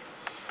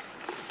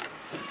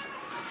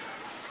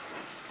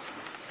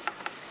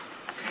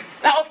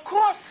 Now, of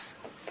course,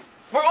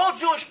 we're all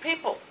Jewish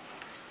people.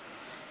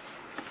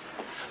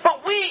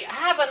 But we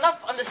have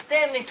enough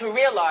understanding to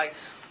realize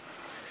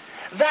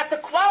that the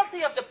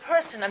quality of the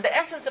person and the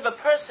essence of a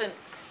person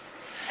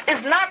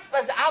is not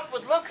as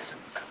outward looks,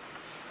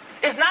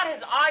 is not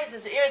his eyes,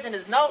 his ears, and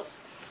his nose.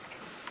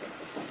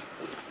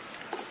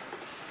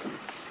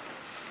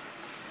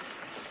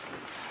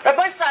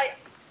 Rabbi Say,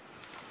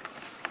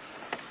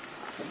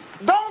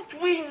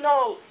 don't we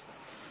know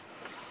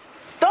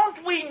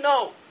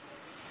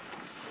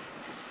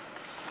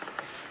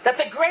that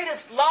the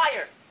greatest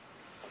liar,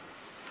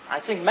 I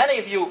think many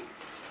of you,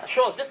 I'm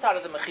sure this side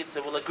of the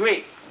Mechitza will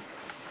agree,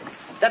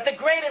 that the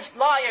greatest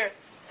liar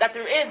that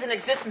there is in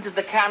existence is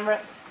the camera.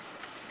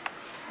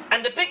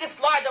 And the biggest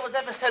lie that was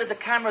ever said is the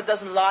camera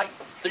doesn't lie.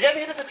 Did you ever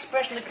hear this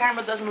expression, the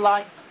camera doesn't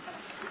lie?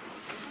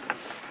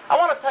 I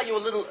want to tell you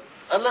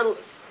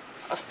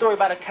a story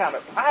about a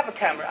camera. I have a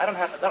camera. I don't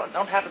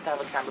happen to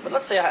have a camera, but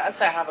let's say I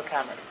have a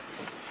camera.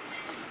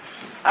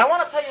 I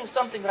want to tell you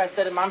something that I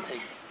said in Monsey.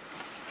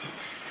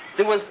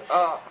 There was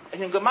a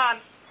young man.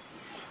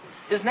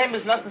 His name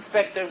is Nosson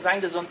Spector,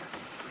 Zayin Gesund,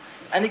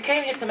 and he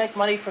came here to make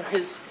money for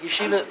his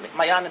yeshiva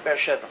Mayan in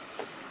Beersheba.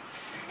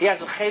 He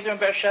has a cheder in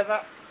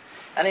Beersheba,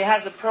 and he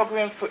has a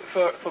program for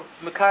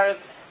Mekarev.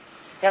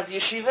 He has a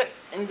yeshiva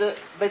in the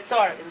Beit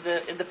Zohar,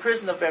 in the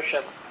prison of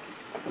Beersheba.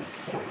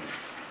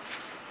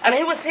 And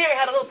he was here. He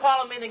had a little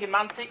parlor meeting in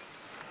Monsey.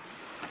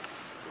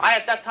 I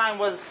at that time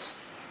was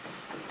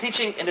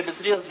teaching in the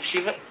Bezriel's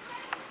yeshiva,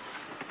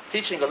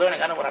 teaching or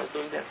learning. I don't know what I was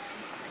doing there.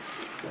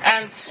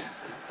 And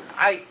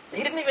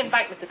he didn't even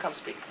invite me to come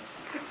speak.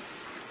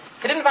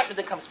 But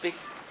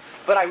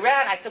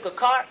I took a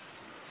car,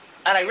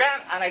 and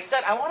I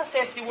said, I want to say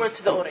a few words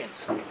to the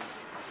audience. And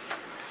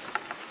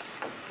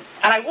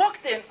I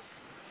walked in.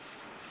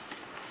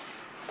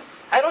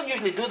 I don't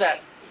usually do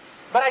that,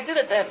 but I did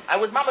it then. I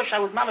was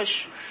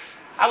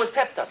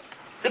pepped up.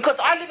 Because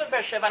I live in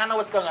Beersheba, and I know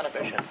what's going on in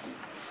Beersheba.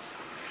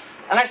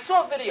 And I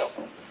saw a video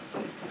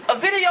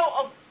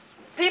of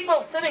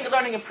people sitting and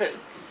learning in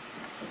prison.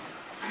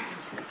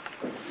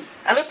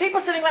 And the people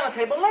sitting around the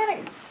table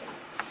learning.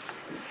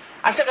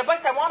 I said, Rabbi,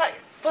 I want to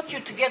put you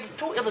together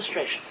two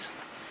illustrations.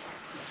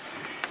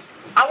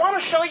 I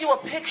want to show you a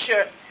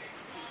picture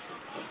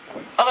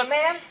of a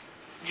man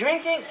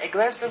drinking a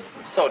glass of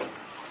soda.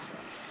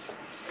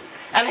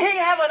 And here you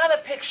have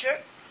another picture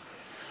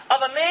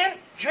of a man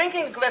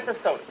drinking a glass of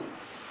soda.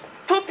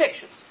 Two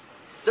pictures.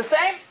 The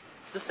same?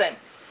 The same.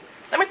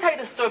 Let me tell you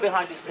the story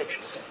behind these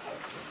pictures.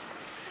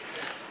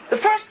 The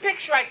first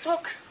picture I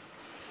took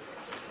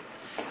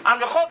on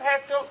Rehov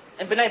Herzl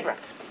in Bnei Brak.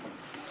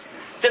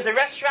 There's a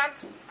restaurant.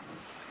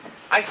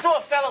 I saw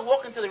a fellow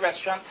walk into the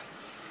restaurant.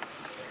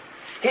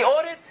 He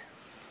ordered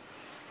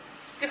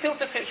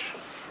gefilte fish.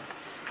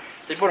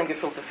 They brought him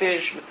gefilte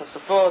fish with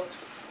tosafot,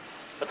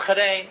 with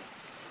charein.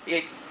 He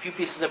ate a few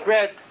pieces of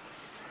bread.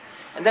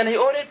 And then he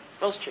ordered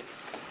roast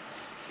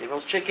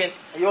chicken.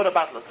 He ordered a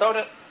bottle of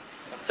soda,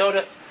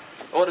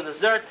 ordered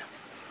dessert.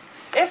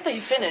 After he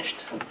finished,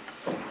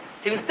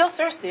 he was still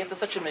thirsty. After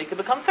such a meal, he could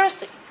become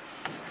thirsty.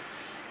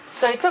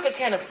 So he took a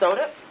can of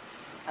soda,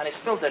 and he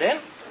spilled it in,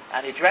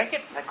 and he drank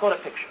it, and I caught a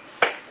picture.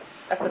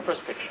 That's the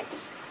first picture.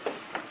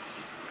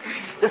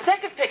 The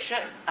second picture,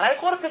 and I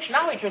caught a picture,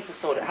 now he drinks the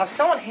soda, how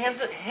someone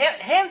hands him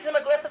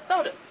a glass of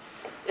soda.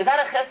 Is that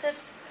a chesed?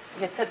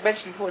 You had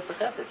mentioned before, it's a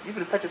chesed.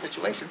 Even in such a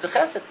situation, it's a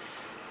chesed.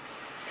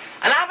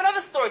 And I have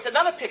another story, it's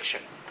another picture.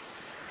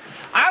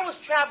 I was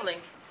traveling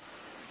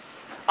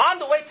on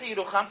the way to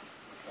Yerucham,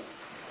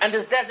 and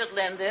there's desert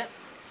land there,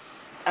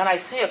 and I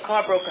see a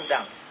car broken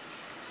down.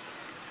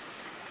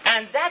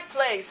 And that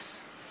place,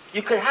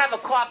 you could have a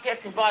car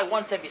passing by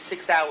once every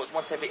 6 hours,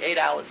 once every 8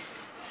 hours.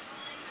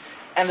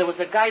 And there was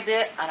a guy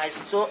there, and I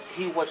saw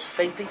he was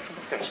fainting from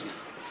thirst.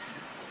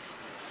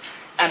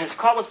 And his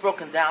car was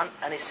broken down,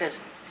 and he says,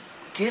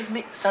 give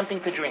me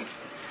something to drink.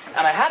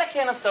 And I had a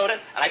can of soda,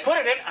 and I put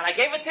it in, and I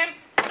gave it to him,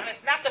 and I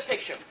snapped a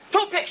picture.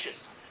 2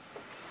 pictures.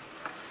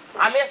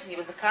 I'm asking you,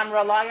 is the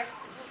camera a liar?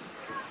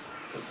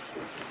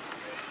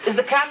 Is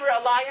the camera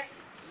a liar?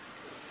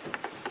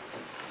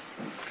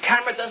 The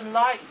camera doesn't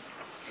lie.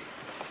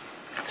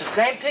 It's the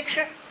same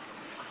picture.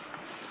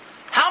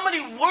 How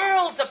many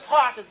worlds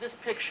apart is this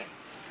picture?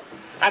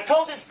 I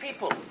told these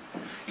people,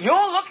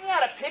 you're looking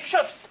at a picture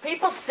of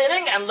people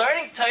sitting and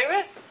learning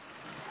Torah?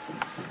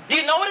 Do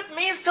you know what it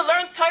means to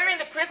learn Torah in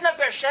the prison of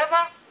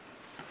Beersheba?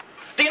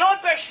 Do you know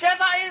what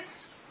Beersheba is?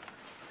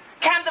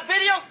 Can the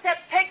video set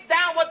take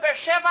down what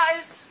Beersheba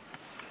is?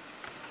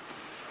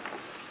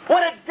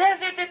 What a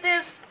desert it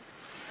is.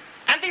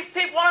 And these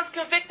people aren't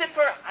convicted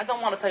for, I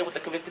don't want to tell you what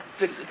they're convicted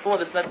for,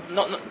 this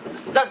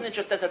doesn't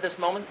interest us at this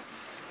moment,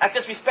 at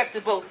this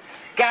respectable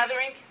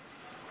gathering.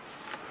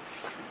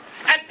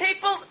 And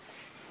people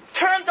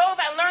turned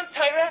over and learned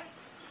Torah.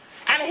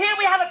 And here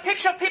we have a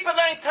picture of people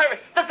learning Torah.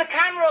 Does the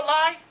camera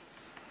lie?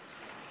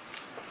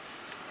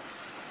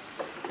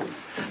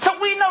 So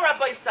we know,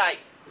 Rabbi Say,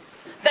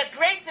 that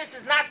greatness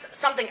is not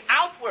something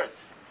outward.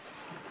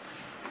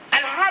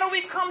 And how do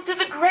we come to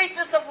the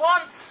greatness of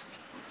once?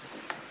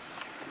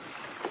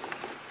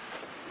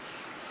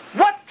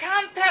 What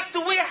contact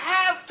do we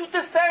have to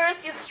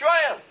Tiferes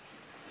Yisrael?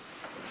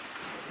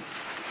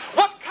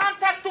 What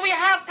contact do we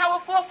have to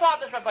our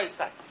forefathers, Rabbi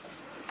Say?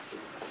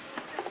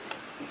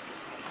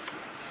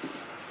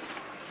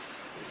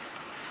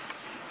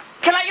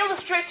 Can I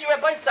illustrate to you,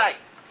 Rabbi Say?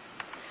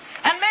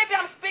 And maybe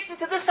I'm speaking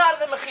to this side of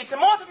the Mechitza,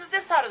 more than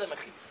this side of the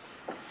Mechitza.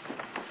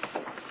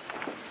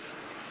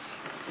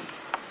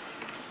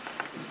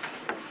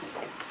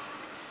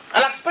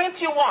 And I'll explain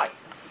to you why.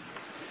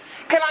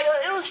 Can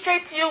I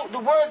illustrate to you the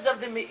words of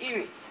the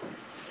Meiri?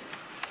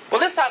 Well,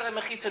 this side of the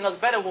Mechitza knows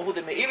better who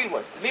the Meiri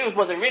was. The Meiri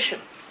was a Rishon.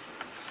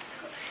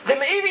 The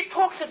Meiri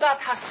talks about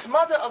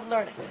Hasmada of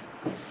learning.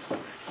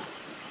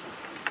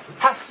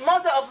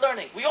 Hasmada of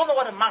learning. We all know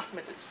what a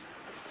masmid is.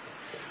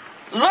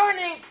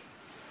 Learning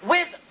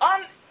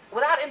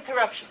without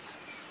interruptions.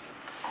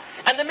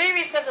 And the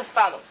Meiri says as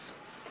follows.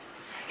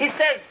 He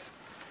says,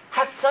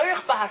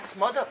 Hatzarich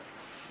b'hasmada,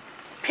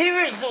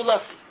 pirish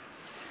zulas.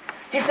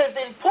 He says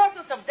the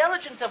importance of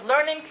diligence of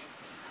learning,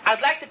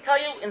 I'd like to tell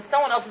you in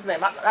someone else's name,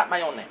 not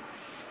my own name.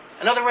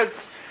 In other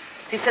words,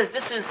 he says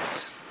this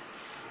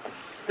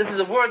is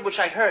a word which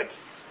I heard.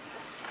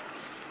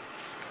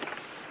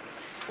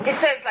 He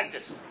says like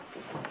this.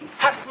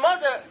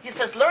 Hasmada, he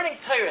says, learning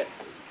Torah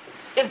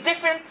is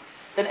different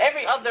than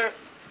every other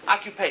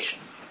occupation.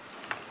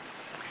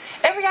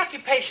 Every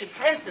occupation,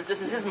 for instance,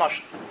 this is his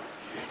mashal.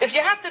 If you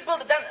have to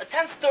build a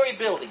 10-story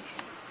building,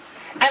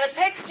 and it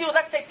takes you,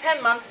 let's say,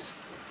 10 months,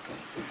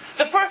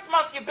 the first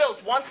month you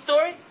build 1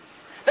 story,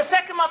 the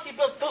second month you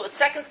build a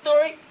second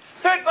story,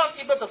 third month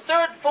you build a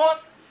third,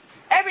 fourth.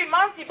 Every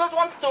month you build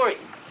 1 story.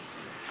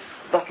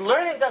 But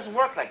learning doesn't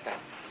work like that.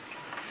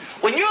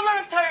 When you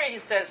learn Torah, he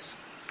says,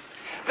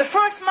 the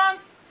first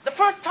month, the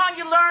first time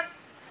you learn,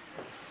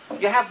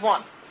 you have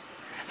 1.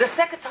 The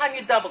second time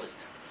you double it.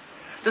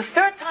 The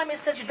third time he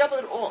says you double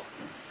it all.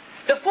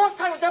 The fourth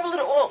time you double it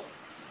all.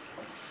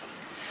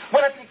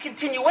 When it's a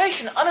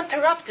continuation,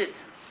 uninterrupted,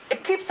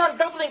 it keeps on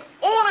doubling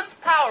all its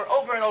power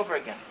over and over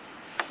again.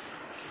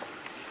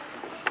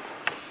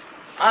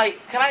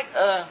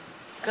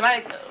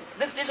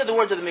 These are the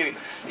words of the Meiri.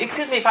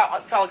 Excuse me if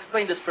I'll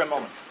explain this for a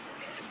moment.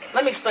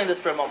 Let me explain this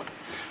for a moment.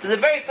 There's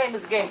a very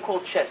famous game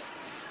called chess.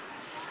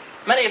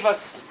 Many of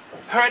us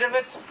heard of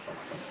it,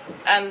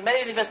 and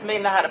many of us may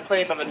know how to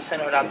play it, but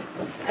understand or not.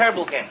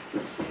 Terrible game.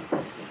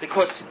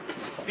 Because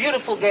it's a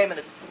beautiful game, and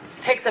it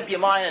takes up your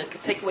mind, and it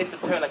can take you away from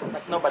the turn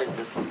like nobody's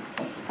business.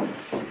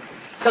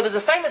 So there's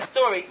a famous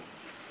story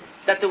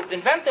that the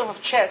inventor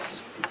of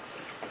chess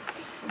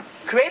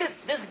created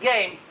this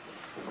game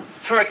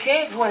for a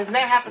king who his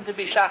name happened to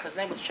be Shach. His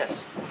name was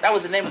Chess. That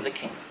was the name of the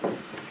king.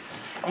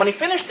 And when he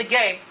finished the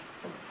game,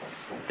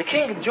 the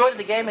king enjoyed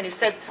the game and he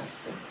said,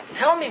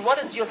 tell me,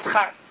 what is your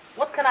schar?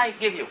 What can I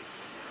give you?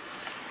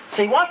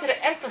 So he wanted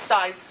to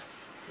emphasize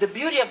the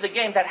beauty of the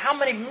game, that how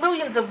many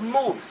millions of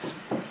moves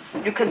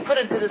you can put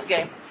into this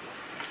game.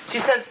 So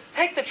he says,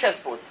 take the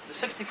chessboard, the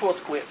 64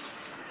 squares.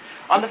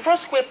 On the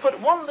first square, put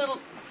 1 little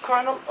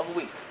kernel of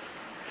wheat.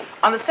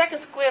 On the second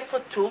square,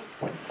 put 2.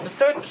 The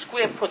third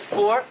square, put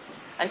 4.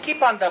 And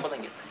keep on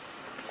doubling it.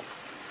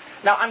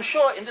 Now, I'm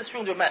sure in this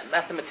room there are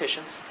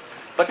mathematicians,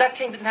 but that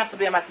king didn't have to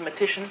be a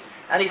mathematician.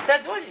 And he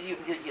said, oh,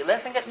 you're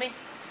laughing at me?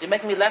 You're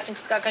making me laughing?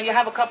 Can you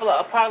have a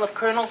pile of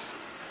kernels?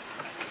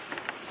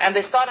 And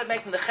they started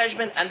making the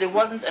cheshbon, and there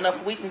wasn't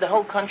enough wheat in the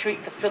whole country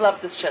to fill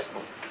up this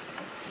chessboard.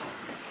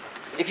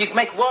 If you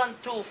make 1,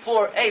 2,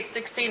 4, 8,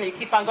 16, and you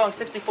keep on going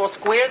 64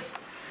 squares,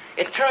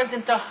 it turns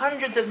into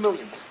hundreds of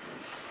millions.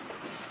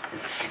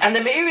 And the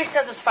Meiri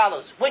says as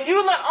follows, when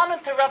you learn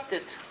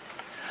uninterrupted,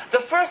 the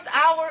first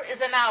hour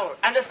is an hour,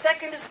 and the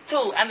second is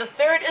 2, and the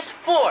third is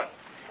 4,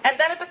 and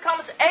then it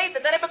becomes 8,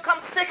 and then it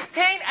becomes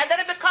 16, and then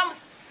it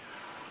becomes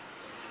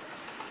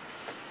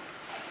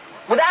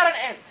without an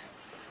end.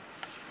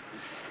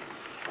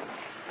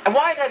 And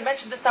why did I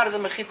mention this out of the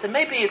Mechitza?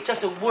 Maybe it's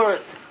just a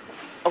word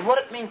of what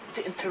it means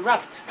to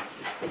interrupt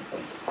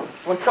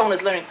when someone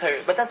is learning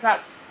Torah, but that's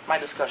not my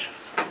discussion.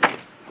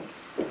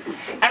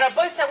 And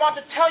Rabbi, I want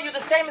to tell you the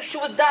same issue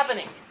with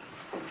davening.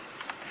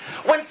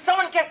 When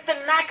someone gets the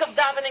knack of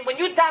davening, when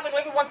you daven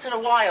every once in a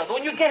while,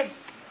 when you get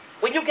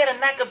a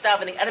knack of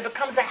davening, and it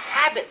becomes a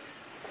habit,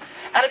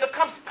 and it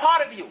becomes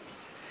part of you,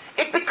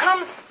 it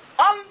becomes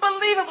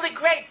unbelievably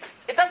great.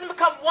 It doesn't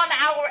become 1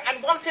 hour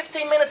and 1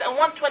 15 minutes and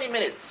 1 20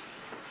 minutes.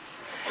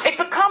 It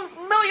becomes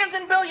millions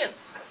and billions.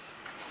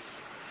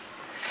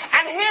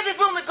 And here the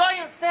Vilna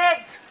Gaon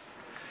said,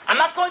 I'm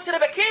not going to the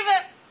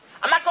Bekiva,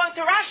 I'm not going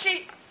to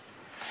Rashi.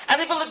 And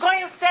the Vilna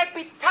Gaon said,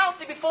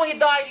 Bitalti, before he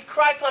died, he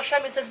cried to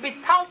Hashem, he says,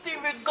 Bitalti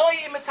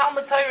rigoyim et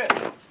Talmud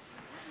Torah.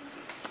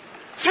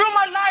 Through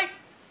my life,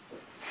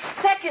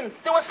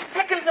 there were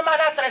seconds in my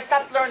life that I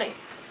stopped learning.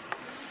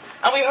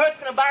 And we heard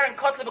from the Baron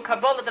Kotler of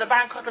Kabbalah that the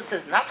Baron Kotler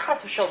says, not Chas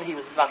v'Shalom he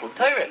was Vatal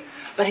Torah,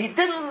 but he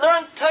didn't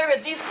learn Torah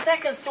these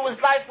seconds through his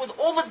life with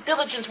all the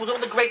diligence, with all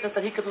the greatness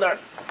that he could learn.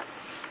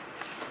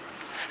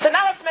 So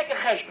now let's make a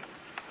cheshbon.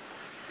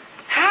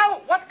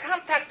 What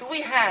contact do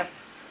we have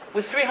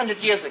with 300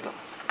 years ago?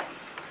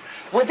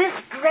 With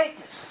this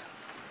greatness.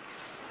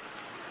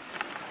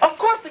 Of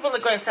course people are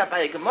going to sat by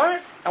a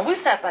Gemara, and we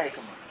sat by a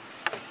Gemara.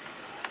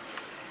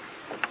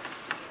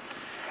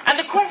 And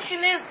the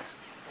question is,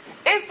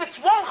 if it's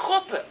one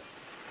chuppah,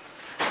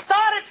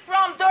 started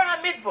from Dor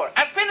HaMidbar,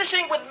 and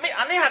finishing with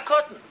Ani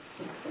HaKotan,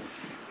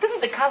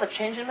 didn't the color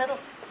change in the middle?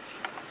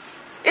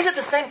 Is it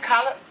the same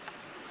color?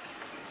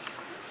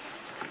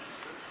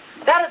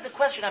 That is the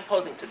question I'm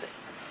posing today.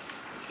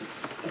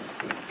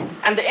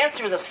 And the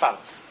answer is as follows.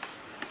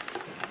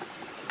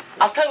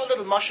 I'll tell you a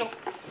little mashal.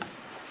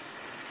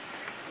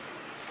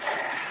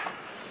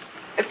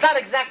 It's not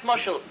exact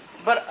mashal,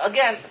 but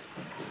again,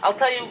 I'll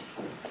tell you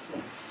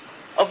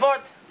a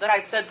word that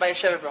I said by a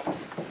Sheva Brachos.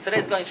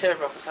 Today's going Sheva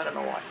Brachos, I don't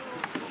know why.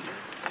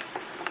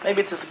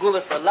 Maybe it's a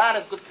segula for a lot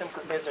of good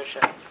simchas, Be'ezer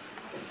Hashem.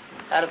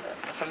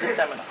 From this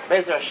seminar.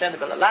 Be'ezer Hashem,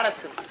 but a lot of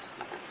simchas.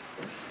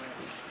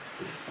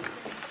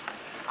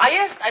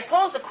 I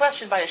posed the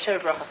question by a Sheva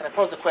Brachos, and I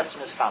posed the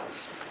question as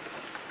follows.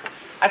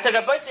 I said,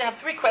 Rabbi, you have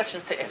 3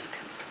 questions to ask.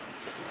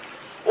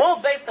 All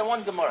based on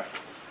one Gemara.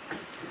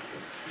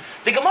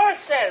 The Gemara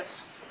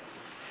says,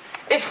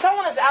 if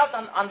someone is out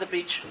on the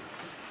beach,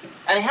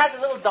 and he has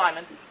a little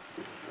diamond,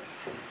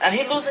 and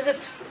he loses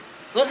it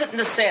in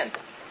the sand.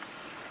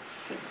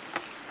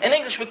 In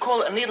English we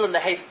call it a needle in the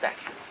haystack.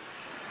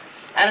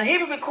 And in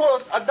Hebrew we call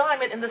it a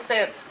diamond in the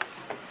sand.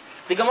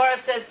 The Gemara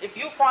says, if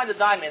you find a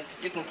diamond,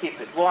 you can keep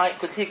it. Why?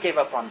 Because he gave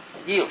up on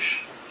Yush.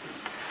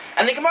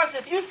 And the Gemara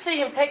says, if you see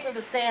him taking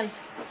the sand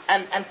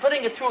and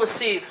putting it through a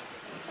sieve,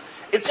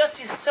 it's just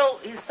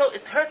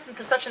it hurts him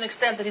to such an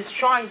extent that he's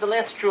trying the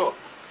last straw.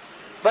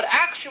 But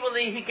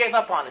actually he gave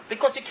up on it,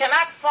 because you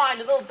cannot find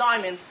a little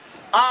diamond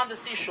on the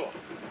seashore.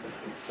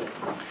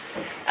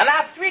 And I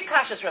have 3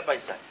 kashas, Rabbi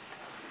said.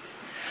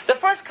 The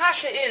first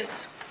kasha is,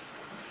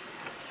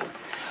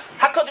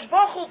 HaKadosh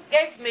Baruch Hu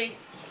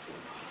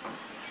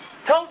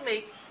told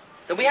me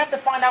that we have to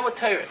find our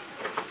Torah.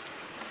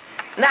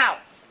 Now,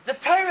 the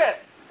Torah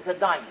is a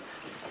diamond.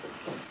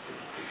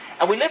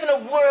 And we live in a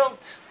world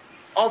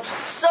of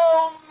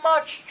so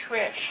much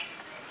trash,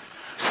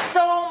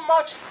 so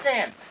much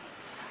sand,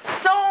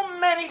 so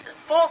many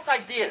false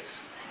ideas.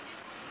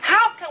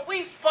 How can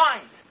we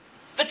find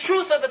the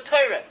truth of the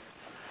Torah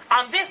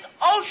on this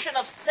ocean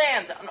of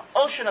sand, an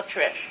ocean of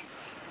trash?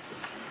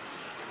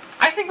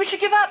 I think we should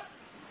give up.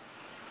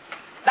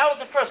 That was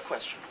the first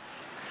question.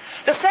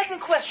 The second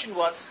question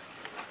was,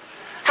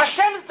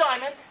 Hashem's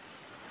diamond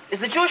is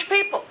the Jewish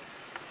people.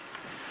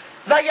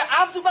 They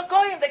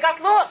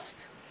got lost.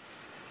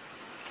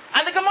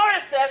 And the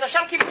Gemara says,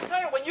 Hashem keeps the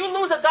Torah, when you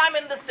lose a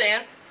diamond in the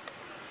sand,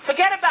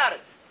 forget about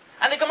it.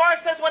 And the Gemara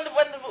says, when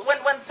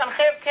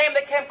Sanchev came,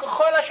 they came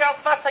K'chol Asher Al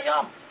Sfas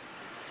Hayam.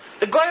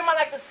 The Goyim are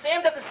like the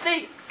sand of the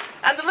sea,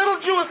 and the little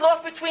Jew is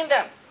lost between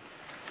them.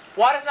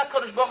 Why does not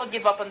Kodesh Baruch Hu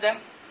give up on them?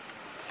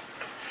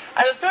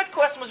 And the third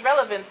question was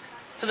relevant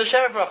to the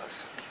Sheva Brachos.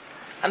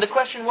 And the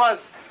question was,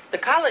 the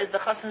Kala is the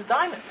Chassan's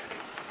diamond.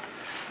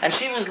 And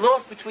she was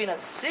lost between a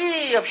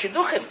sea of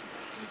Shidduchim,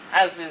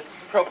 as is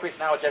appropriate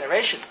in our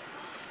generation.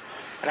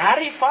 And how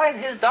did he find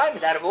his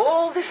diamond out of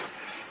all the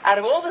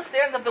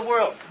sand of the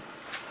world?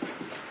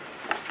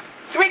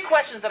 3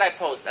 questions that I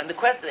posed, and the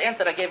answer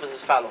that I gave was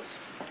as follows.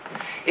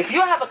 If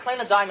you have a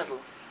kleiner diamond,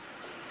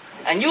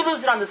 and you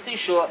lose it on the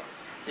seashore,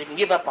 you can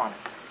give up on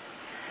it.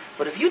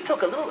 But if you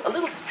took a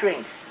little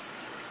string,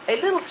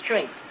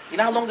 you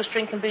know how long the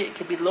string can be? It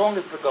can be long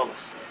as the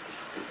golas.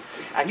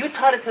 And you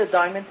tied it to the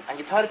diamond, and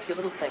you tied it to your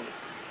little finger.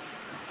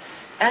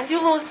 And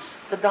you lose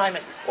the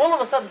diamond. All of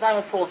a sudden the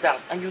diamond falls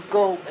out, and you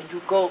go, and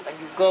you go, and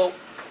you go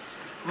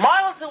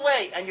miles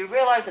away, and you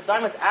realize the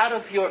diamond's out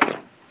of your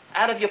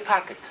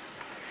pocket.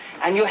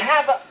 And you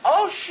have an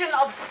ocean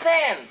of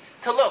sand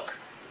to look.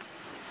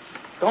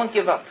 Don't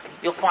give up.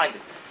 You'll find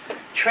it.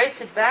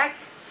 Trace it back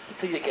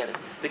until you get it,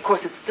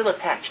 because it's still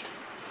attached.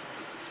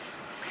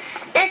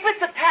 If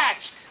it's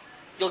attached,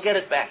 you'll get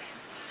it back.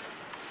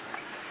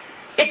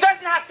 It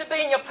doesn't have to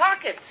be in your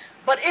pocket,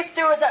 but if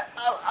there is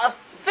a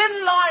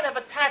thin line of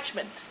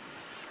attachment,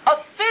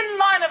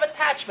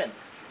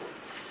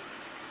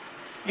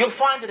 you'll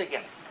find it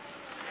again.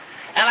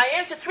 And I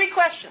answered 3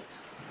 questions.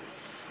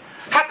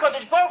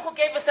 HaKadosh Baruch Hu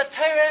gave us a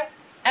Torah,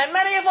 and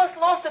many of us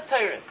lost the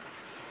Torah.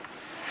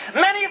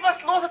 Many of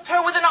us lost the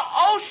Torah within an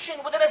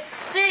ocean, within a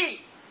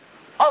sea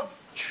of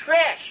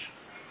trash.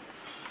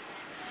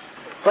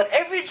 But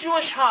every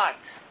Jewish heart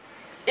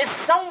is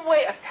some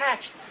way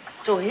attached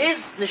to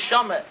his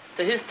neshama,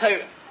 to his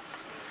Torah.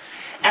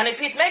 And if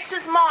he makes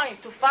his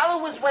mind to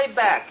follow his way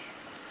back,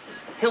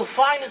 he'll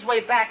find his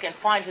way back and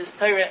find his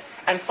Torah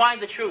and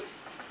find the truth.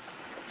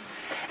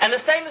 And the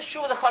same is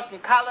true with the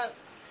Chassan Kala,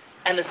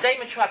 and the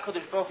same is true with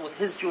HaKadosh Baruch Hu with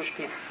his Jewish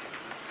people.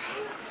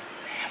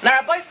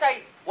 Now, Rabbi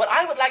say, what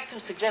I would like to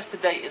suggest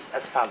today is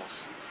as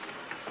follows.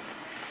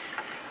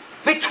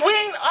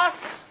 Between us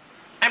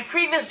and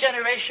previous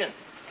generation,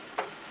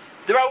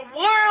 there are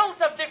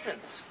worlds of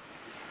difference.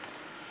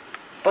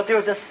 But there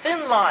is a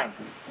thin line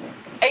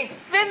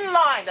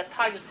that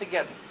ties us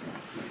together.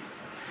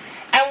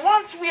 And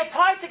once we are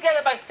tied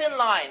together by thin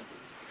line,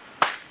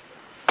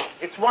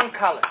 it's one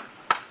color.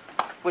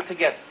 We're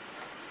together.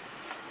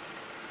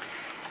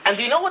 And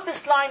do you know what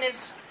this line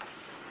is?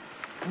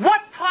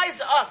 What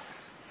ties us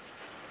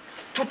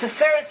to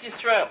Tiferes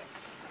Yisrael,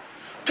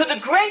 to the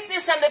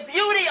greatness and the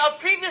beauty of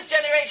previous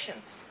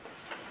generations?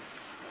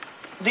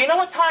 Do you know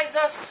what ties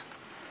us?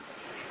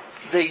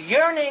 The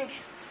yearning,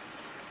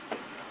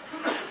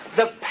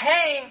 the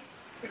pain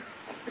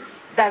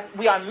that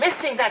we are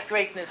missing that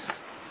greatness.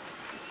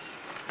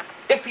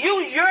 If you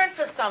yearn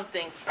for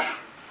something,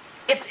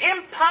 it's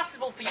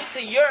impossible for you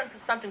to yearn for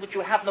something which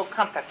you have no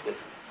contact with.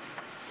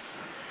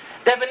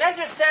 The Ibn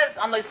Ezra says,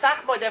 on the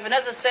Isachboy, the Ibn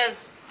Ezra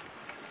says,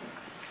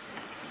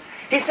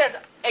 he says,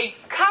 a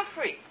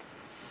kafri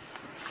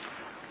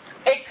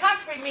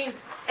means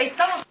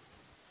someone.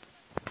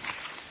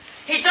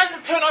 He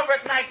doesn't turn over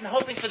at night and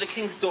hoping for the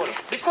king's daughter.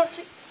 Because,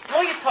 what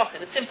are you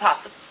talking? It's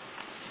impossible.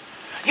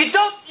 You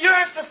don't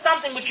yearn for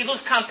something which you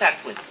lose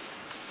contact with.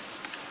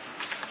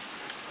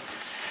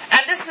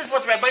 And this is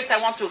what Rabbi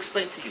I want to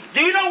explain to you. Do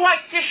you know why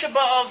Tisha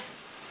B'Av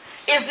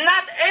is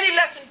not any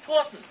less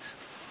important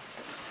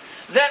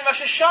than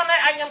Rosh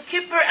Hashanah and Yom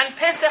Kippur and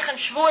Pesach and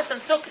Shavuos and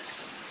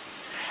Sukkot?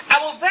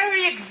 Our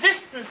very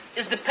existence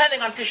is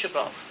depending on Tisha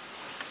B'Av.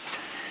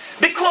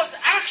 Because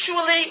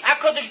actually,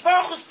 HaKadosh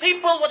Baruch Hu's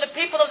people were the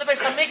people of the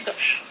Beis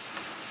HaMikdash.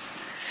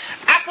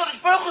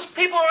 HaKadosh Baruch Hu's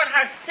people were in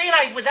Har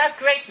Sinai with that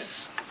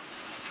greatness.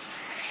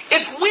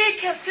 If we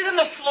can sit on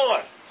the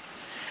floor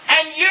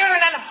and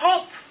yearn and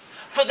hope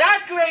for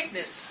that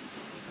greatness,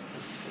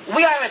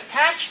 we are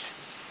attached,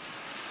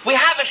 we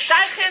have a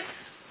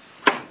shaykhis,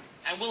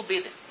 and we'll be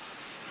there.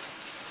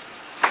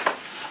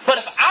 But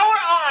if our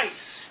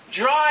eyes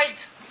dried,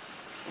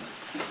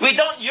 we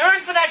don't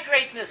yearn for that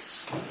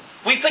greatness,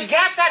 we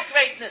forget that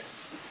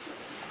greatness,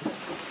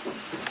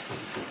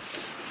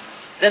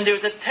 then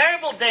there's a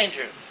terrible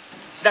danger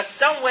that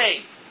some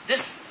way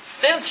this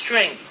thin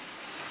string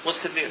will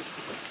sever.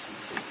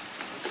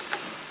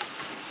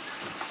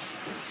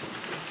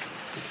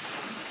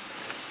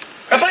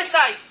 Rabbi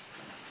Sai,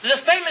 there's a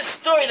famous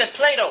story that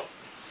Plato,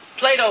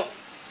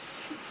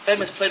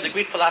 famous Plato, the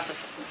Greek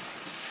philosopher,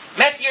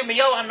 met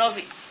Yirmiyahu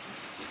Hanavi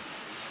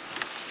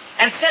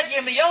and said,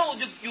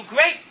 Yirmiyahu, you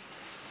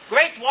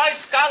great wise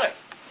scholar,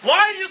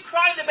 why do you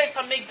cry in the Beis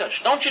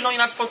HaMikdash? Don't you know you're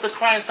not supposed to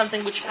cry in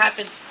something which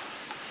happened?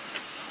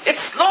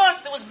 It's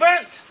lost, it was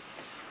burnt.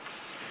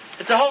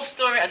 It's a whole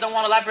story, I don't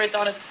want to elaborate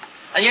on it.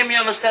 And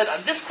Yirmiyahu said,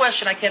 on this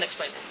question I can't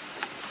explain it.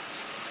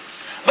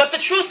 But the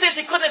truth is,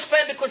 he couldn't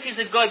explain because he's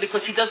a goy,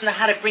 because he doesn't know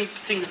how to bring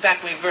things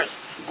back in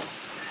reverse.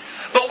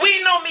 But we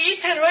know,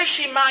 Mi'iten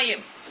Roshi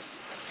Mayim,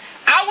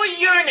 our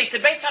yearning to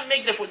Beis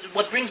HaMikdash was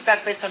what brings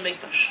back Beis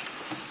HaMikdash.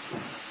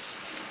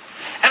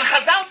 And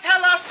Chazal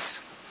tell us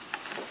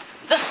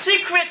the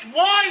secret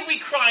why we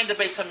cry in the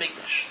Beis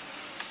HaMikdash.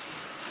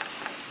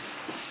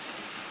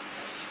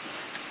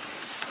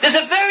 There's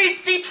a very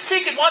deep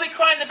secret why we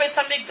cry in the Beis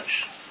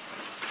HaMikdash.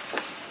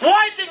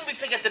 Why didn't we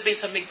forget the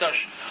Beis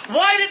HaMikdash?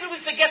 Why didn't we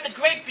forget the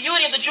great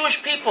beauty of the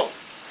Jewish people?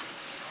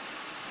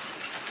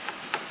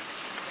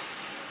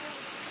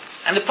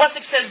 And the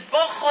pasuk says,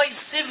 Bochoi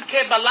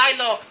Sivke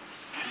Balaylo.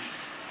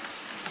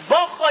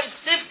 Bochoi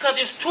Sivka,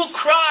 there's two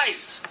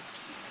cries.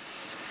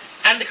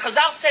 And the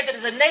Chazal said that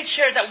there's a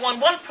nature that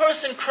when one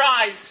person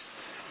cries,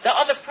 the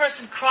other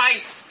person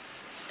cries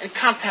in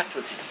contact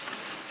with him.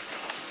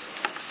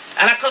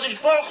 And HaKadosh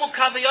Baruch Hu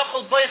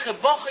Kavayachol Boiche,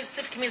 Bochoi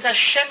Sivke means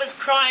Hashem is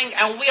crying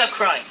and we are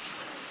crying.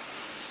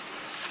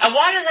 And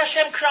why is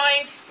Hashem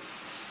crying?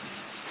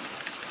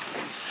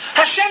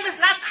 Hashem is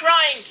not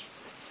crying,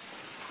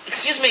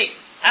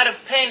 out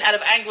of pain, out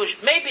of anguish.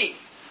 Maybe.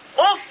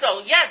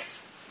 Also,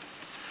 yes.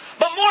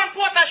 But more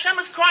important, Hashem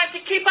is crying to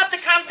keep up the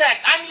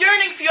contact. I'm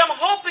yearning for you. I'm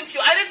hoping for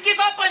you. I didn't give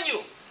up on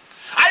you.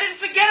 I didn't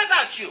forget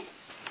about you.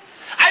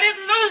 I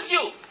didn't lose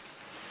you.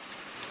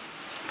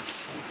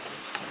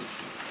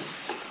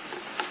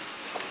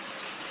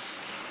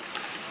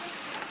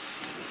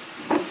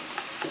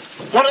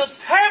 One of the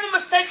terrible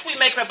mistakes we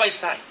make, Rabbi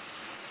Sai,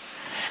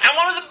 and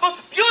one of the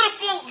most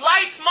beautiful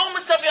light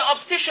moments of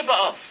Tisha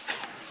B'Av,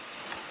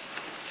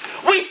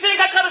 we think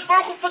HaKadosh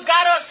Baruch Hu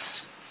forgot us.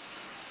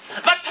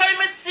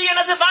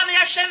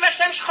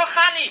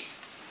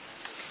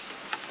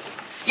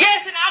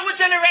 Yes, in our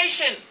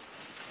generation,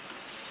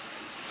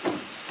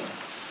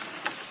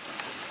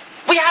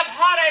 we have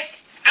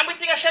heartache, and we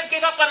think Hashem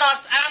gave up on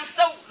us, and I'm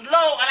so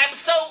low, and I'm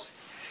so,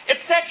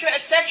 etc.,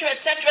 etc.,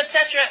 etc.,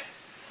 etc.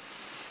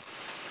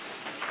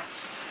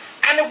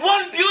 And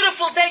one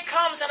beautiful day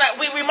comes and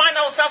we remind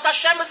ourselves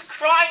Hashem is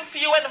crying for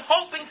you and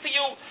hoping for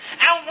you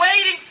and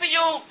waiting for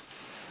you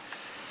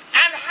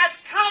and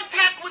has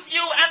contact with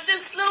you, and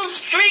this little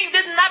string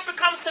did not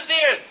become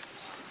severed.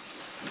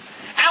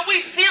 And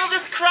we feel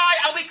this cry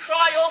and we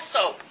cry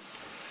also.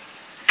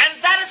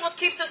 And that is what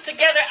keeps us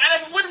together.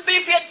 And if it wouldn't be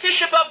for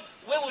Tisha B'Av,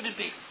 where would it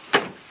be?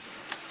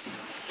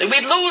 That we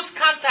lose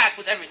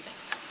contact with everything.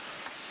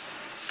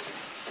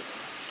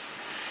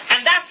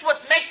 And that's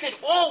what makes it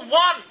all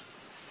one.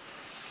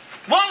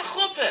 One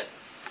chuppah.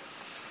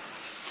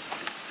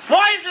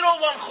 Why is it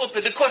all one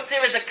chuppah? Because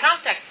there is a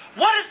contact.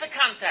 What is the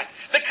contact?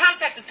 The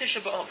contact of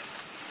Tisha B'Av.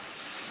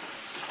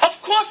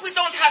 Of course we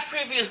don't have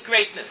previous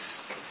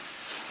greatness.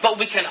 But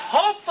we can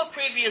hope for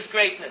previous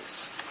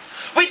greatness.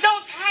 We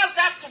don't have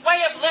that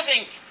way of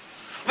living.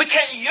 We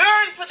can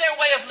yearn for their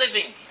way of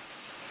living.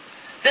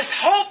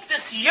 This hope,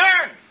 this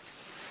yearn,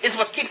 is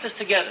what keeps us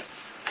together.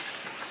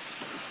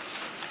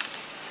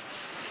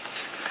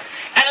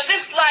 And in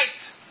this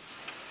light,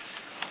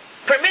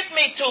 permit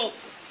me to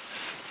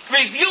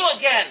review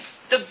again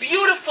the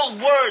beautiful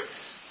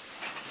words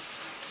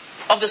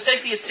of the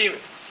Sefer Yetzirah.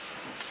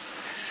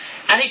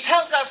 And he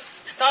tells us,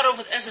 start off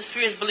with Eshes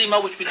Frias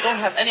Belima, which we don't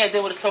have any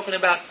idea what it's talking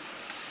about.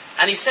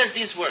 And he says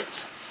these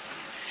words.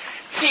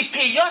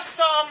 Tzipi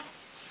Yosam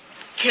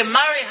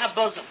Kemari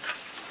Habozok.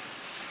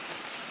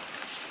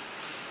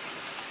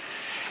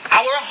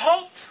 Our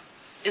hope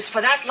is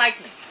for that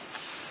lightning.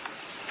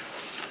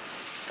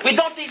 We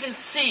don't even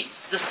see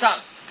the sun.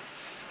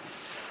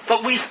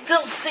 But we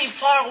still see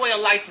far away a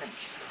lightning.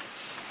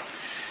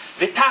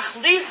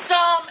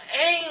 V'tachlisam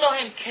ein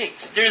lohem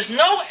kates. There's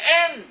no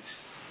end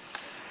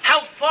how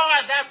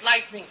far that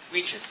lightning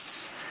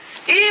reaches.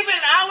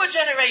 Even our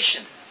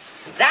generation,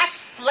 that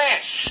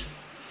flash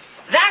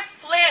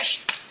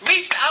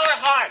reached our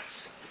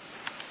hearts.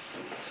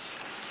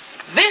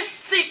 This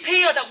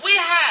tzipiyah that we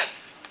have,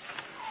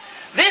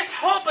 this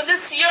hope and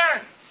this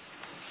yearn,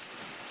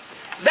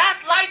 that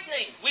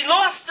lightning, we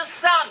lost the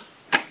sun.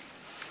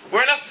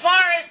 We're in a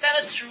forest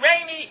and it's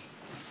rainy.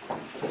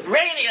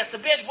 Rainy, that's a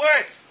bad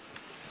word.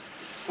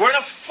 We're in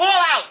a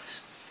fallout.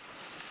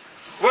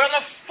 We're in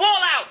a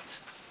fallout.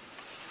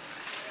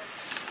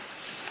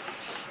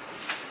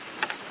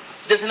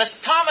 There's an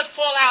atomic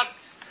fallout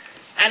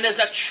and there's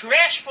a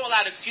trash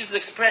fallout, excuse the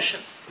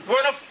expression. We're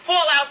in a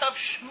fallout of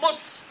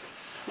schmutz,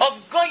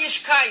 of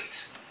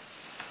goyishkeit.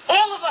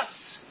 All of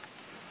us.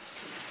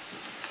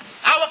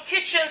 Our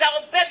kitchens,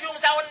 our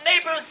bedrooms, our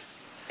neighbors.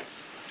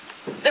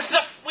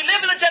 We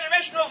live in a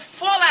generation of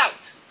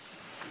fallout.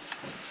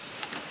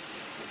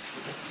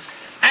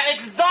 And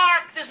it's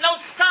dark, there's no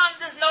sun,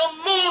 there's no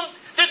moon,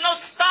 there's no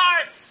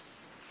stars.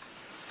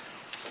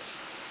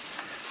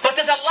 But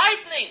there's a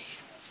lightning.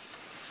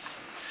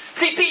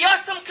 Tzipi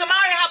Yosam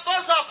Kamari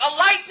HaBozok, a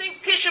lightning,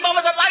 Tisha B'Av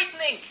is a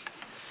lightning.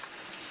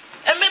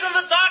 In the middle of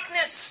the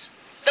darkness,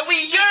 that we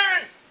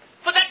yearn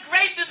for that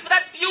greatness, for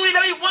that beauty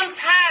that we once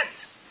had.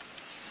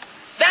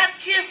 That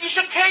kiss,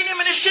 Yishakenim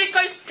and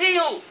Yishikois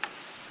Piyu.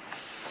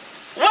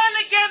 When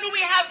again do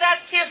we have that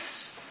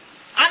kiss?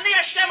 Ani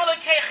Hashem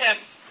Elokeichem.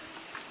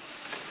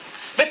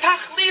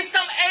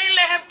 V'tachlisam ein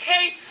lehem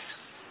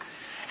kates.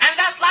 And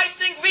that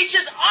lightning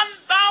reaches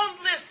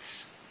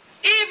unboundless,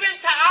 even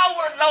to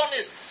our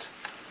lowness.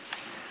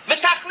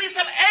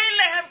 V'tachlisam ein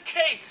lehem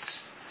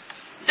kates.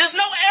 There's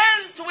no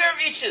end to where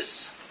it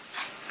reaches.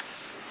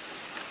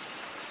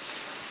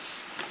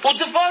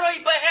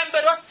 U'devoroi behem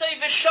berotzei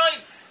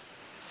v'shoiv.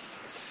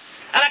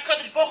 And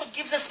HaKadosh Baruch Hu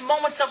gives us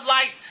moments of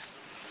light.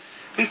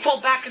 We fall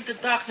back into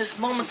darkness,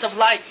 moments of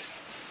light.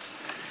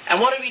 And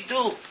what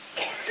do?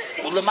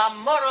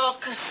 Ulamamoro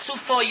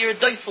kasufo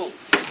yirdoifu.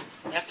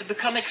 You have to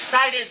become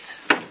excited,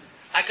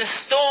 like a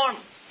storm.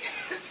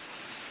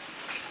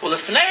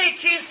 Ulefnei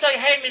kisoi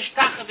heimish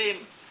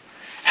tachavim.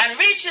 And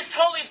reach His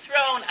holy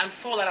throne and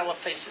fall at our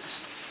faces.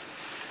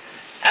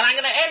 And I'm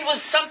going to end with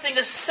something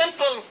as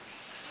simple.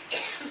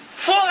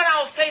 Fall at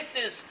our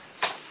faces.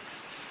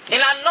 In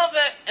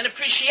another, an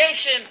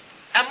appreciation,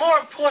 and more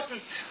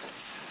important,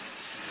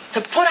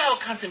 to put our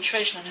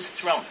concentration on His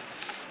throne.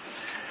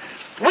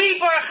 We,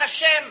 Baruch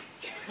Hashem,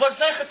 was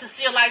zeicher to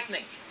see a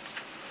lightning.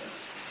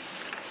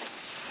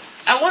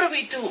 And what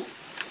do?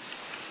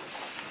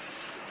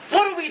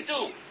 What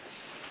do?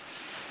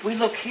 We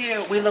look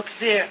here, we look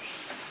there.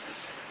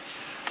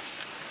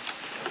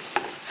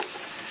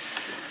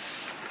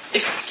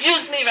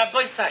 Excuse me,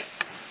 Rabbi Sai.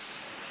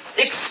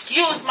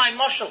 Excuse my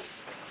mashal.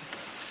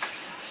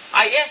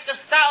 I asked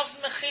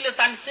 1,000 mechilas.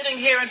 I'm standing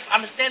here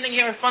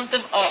in front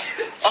of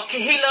a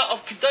kehila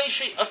of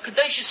Kadosh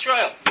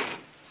Yisrael.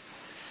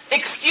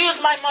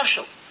 Excuse my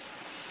mashal.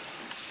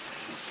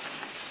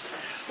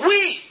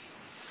 We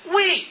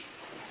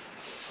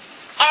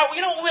are,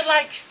 you know what we're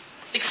like?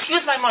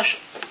 Excuse my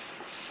mashal.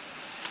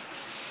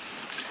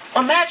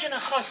 Imagine a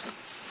chassan.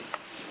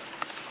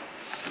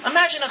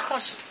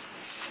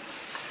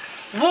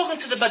 Walking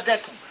to the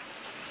Badekum.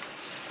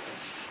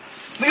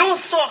 We all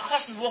saw a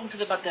chassan walking to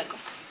the Badekum.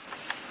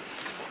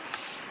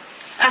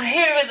 And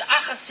here is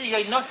Achasi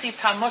Yoinosi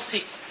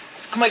Tamosi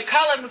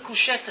Kmoikala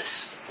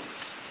Mikushetes.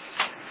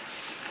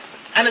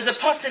 And as a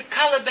posset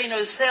Kala Beino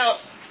Yisrael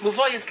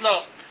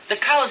Muvoyislo, the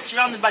Kala is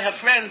surrounded by her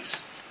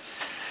friends.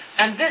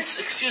 And this,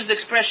 excuse the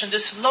expression,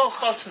 this low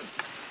chassan,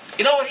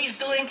 you know what he's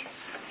doing?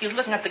 He's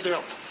looking at the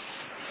girls.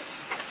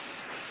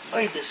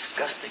 Very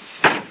disgusting.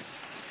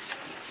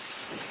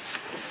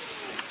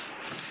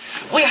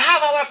 We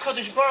have our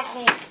Kodesh Baruch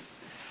Hu.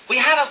 We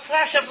have a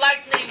flash of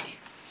lightning.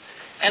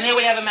 And here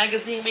we have a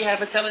magazine, we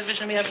have a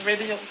television, we have a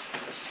radio.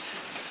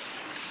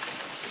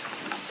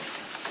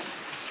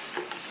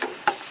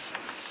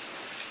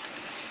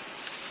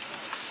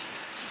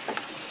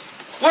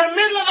 We're in the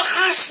middle of a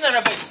chasna,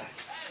 Rabbi Isaac.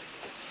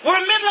 We're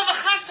in the middle of a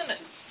chasna.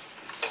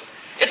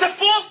 It's a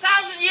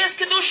 4,000 years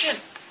kedushin.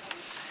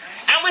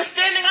 And we're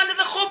standing under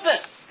the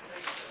chuppah.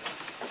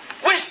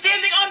 We're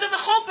standing under the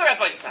chuppah,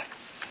 Rabbi Isaac.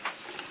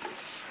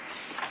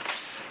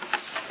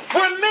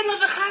 We're in the middle of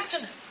the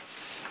chasna.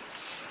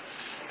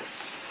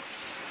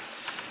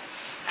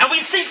 And we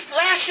see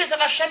flashes of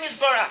Hashem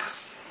Yisbarach.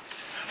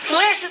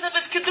 Flashes of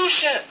His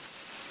kedusha.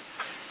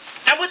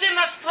 And within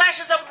us,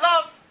 flashes of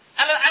love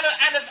and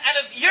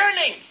of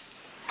yearning.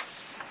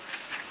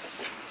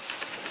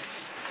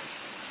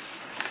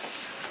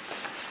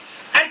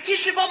 And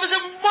Tisha B'Av is a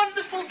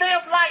wonderful day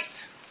of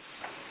light.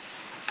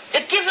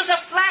 It gives us a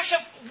flash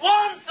of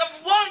once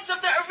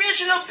of the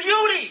original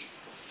beauty.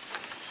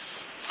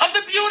 Of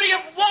the beauty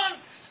of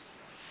once.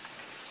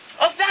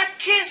 Of that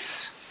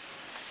kiss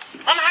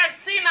on Har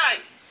Sinai.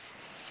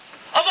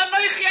 Of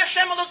Anochi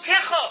Hashem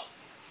Elokecha.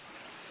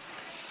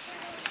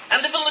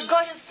 And the Vilna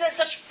Gaon says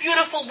such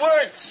beautiful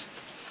words.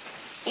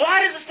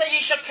 Why does it say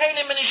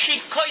Yishakenim and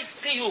Yishik Kois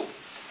Pihu?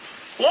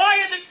 Why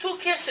are there two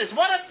kisses?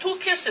 What are two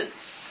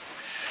kisses?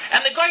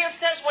 And the Gaon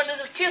says when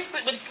there's a kiss,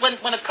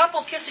 when a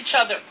couple kiss each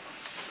other,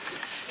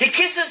 he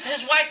kisses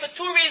his wife for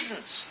two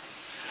reasons.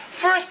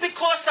 First,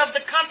 because of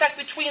the contact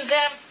between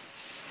them,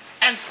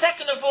 and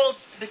second of all,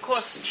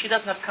 because she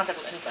doesn't have contact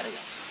with anybody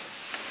else.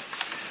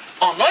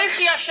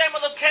 Anochi Hashem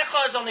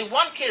Elokecha is only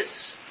one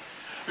kiss.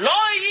 Lo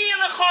yi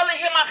lecha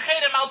lehim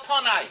acherem al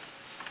ponai.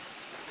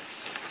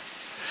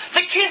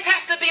 The kiss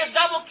has to be a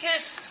double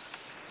kiss.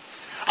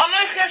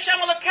 Anochi Hashem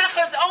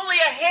Elokecha is only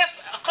a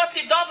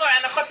chotzi davar,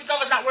 and a chotzi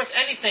davar is not worth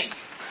anything.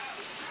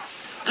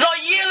 Lo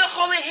yi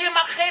lecha lehim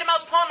acherem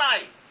al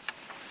ponai.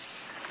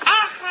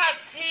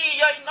 Achas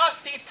hi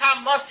yoinosi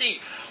tamosi.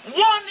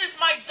 One is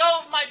my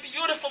dove, my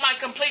beautiful, my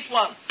complete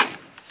one.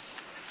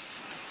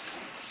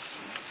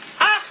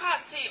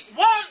 Achasi,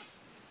 one.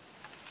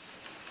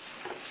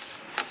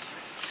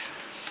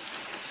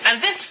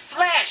 And this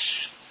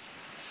flash,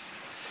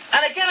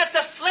 and again it's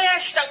a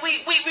flash that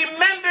we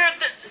remember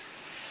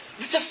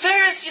the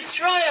Tiferes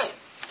Yisrael.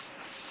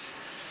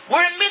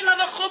 We're in the middle of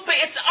a chuppah,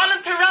 it's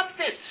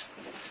uninterrupted.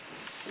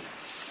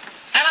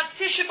 And on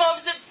Tisha B'Av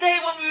is the day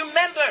when we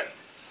remember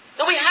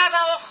that we have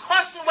our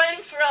chassan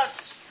waiting for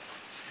us.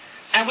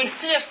 And we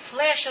see a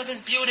flash of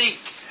His beauty,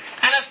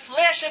 and a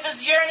flash of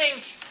His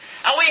yearning,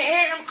 and we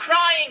hear Him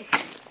crying,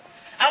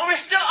 and we're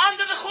still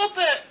under the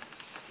chuppah.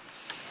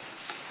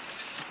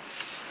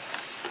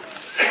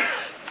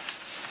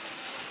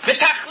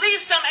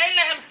 V'tachlisam ein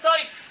lehem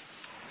soif.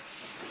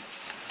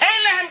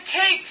 Ein lehem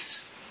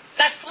kates.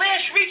 That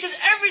flash reaches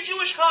every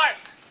Jewish heart.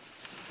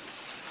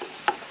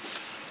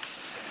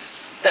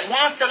 That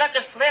wants to let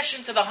the flash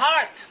into the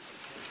heart.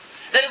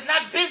 That is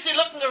not busy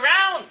looking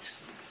around.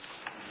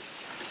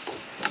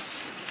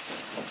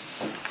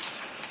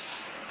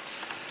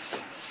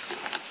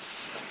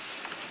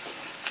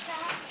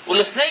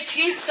 Ulefnei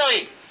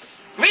kisoi.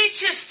 Reach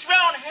His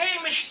throne.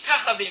 Heimish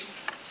tachavim.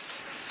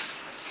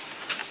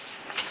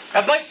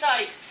 Rabbi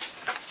Sai,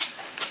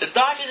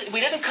 we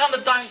didn't come the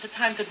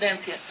time to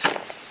dance yet.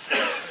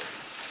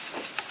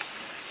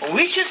 When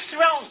we reach His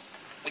throne,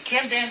 we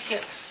can't dance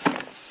yet.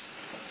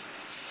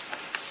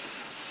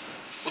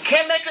 We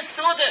can't make a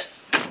su'udah.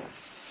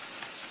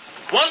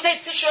 One day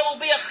Tisha will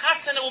be a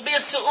chassan, it will be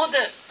a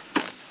su'udah.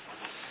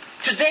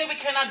 Today we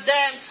cannot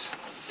dance,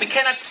 we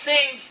cannot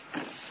sing,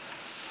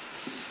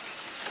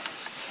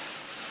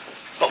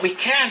 but we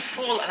can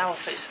fall on our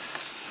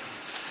faces.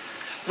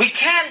 We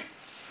can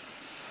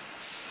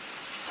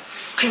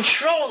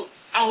control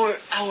our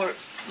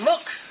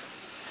look,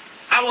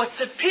 our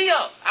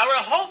tzipiyah, our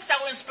hopes,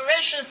 our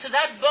inspirations to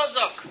that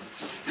buzuk,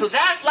 to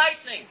that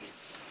lightning,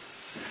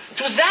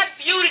 to that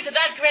beauty, to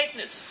that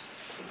greatness.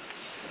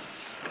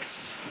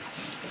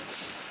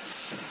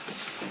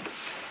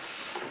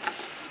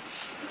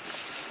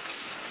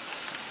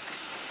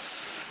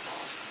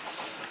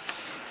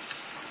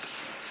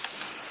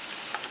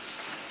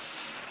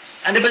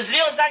 And the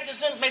Bazil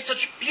Zagdazund made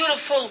such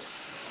beautiful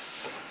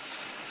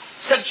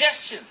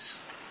suggestions.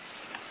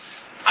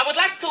 I would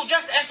like to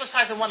just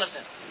emphasize on one of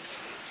them.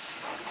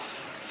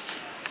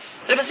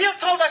 The Bazil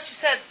told us, he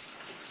said,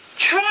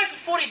 try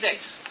for 40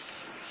 days.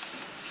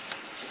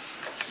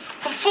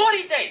 For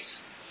 40 days.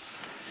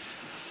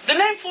 The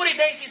name 40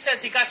 days, he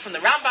says, he got from the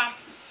Rambam.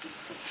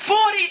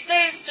 40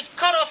 days to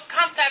cut off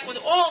contact with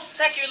all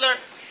secular,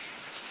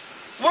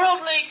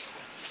 worldly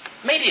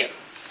media.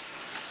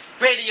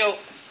 Radio,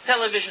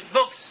 television,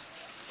 books.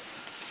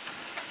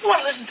 You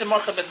want to listen to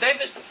Marcha Ben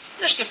David?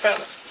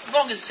 As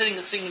long as he's sitting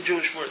and singing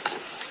Jewish words.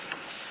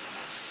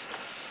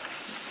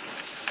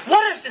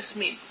 What does this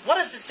mean? What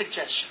is this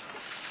suggestion?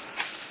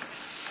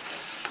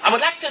 I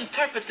would like to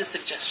interpret this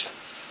suggestion.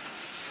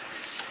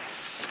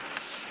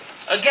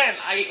 Again,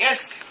 I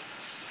ask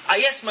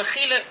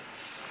Mechila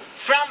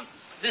from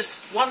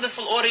this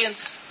wonderful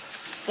audience.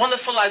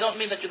 Wonderful, I don't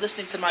mean that you're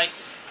listening to my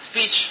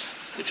speech.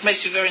 which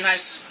makes you very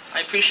nice.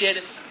 I appreciate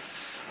it.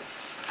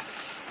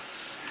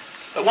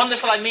 But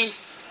wonderful, I mean,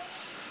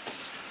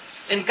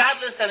 in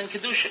Gadlus and in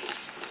Kedusha,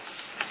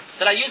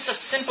 that I use such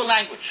simple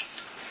language.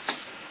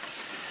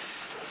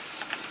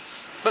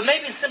 But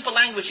maybe simple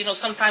language,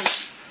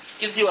 sometimes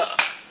gives you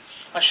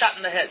a shot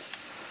in the head.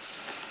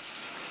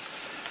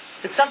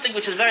 It's something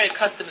which is very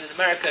accustomed in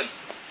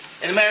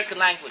American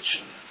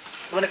language.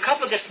 When a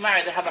couple gets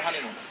married, they have a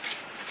honeymoon.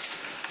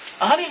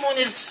 A honeymoon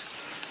is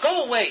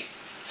go away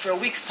for a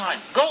week's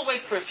time. Go away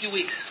for a few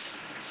weeks.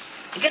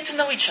 And get to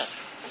know each other.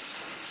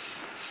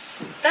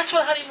 That's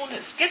what a honeymoon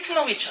is. Get to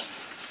know each other.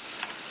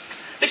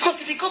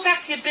 Because if you go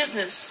back to your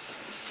business,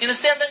 you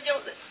understand that,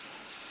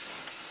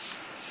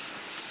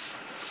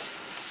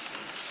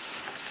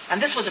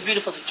 and this was a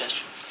beautiful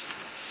suggestion.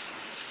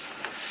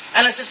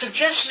 And it's a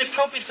suggestion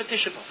appropriate for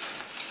Tisha B'Av.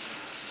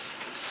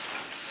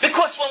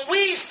 Because when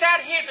we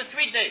sat here for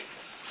 3 days,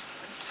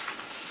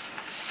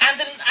 and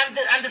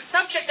the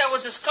subject that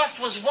was discussed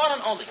was one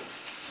and only.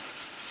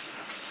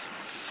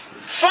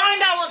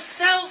 Find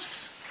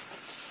ourselves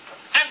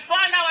and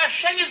find our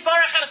Hashem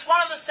Yisbarach, and it's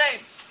one and the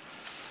same.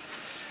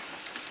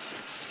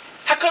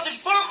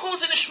 HaKadosh Baruch Hu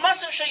is in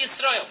Nishmasim Shel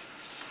Yisrael.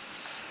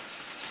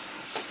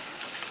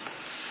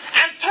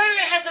 And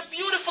Torah has a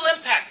beautiful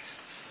impact.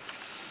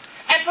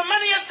 And for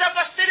many of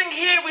us sitting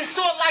here, we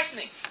saw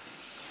lightning.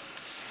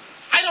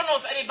 I don't know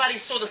if anybody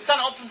saw the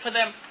sun open for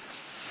them,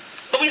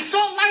 but we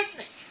saw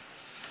lightning.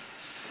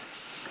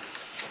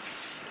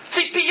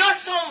 See,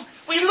 Piyosom,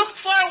 we looked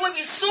far away,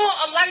 we saw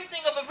a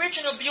lightning of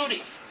original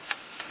beauty.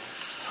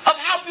 Of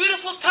how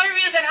beautiful Torah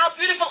is and how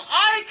beautiful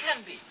I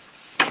can be.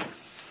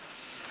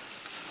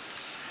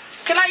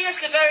 Can I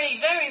ask a very,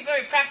 very,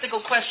 very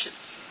practical question?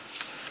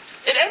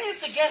 Did any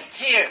of the guests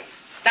here,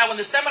 that when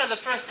the seminar the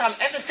first time,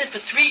 ever sit for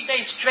 3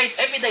 days straight,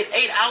 every day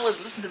 8 hours,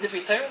 listen to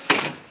Divrei Torah?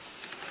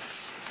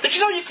 Did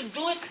you know you can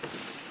do it?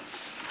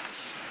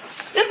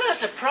 Isn't that a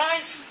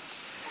surprise?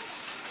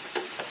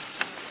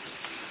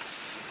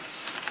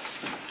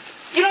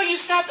 You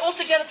sat all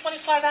together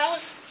 25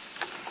 hours?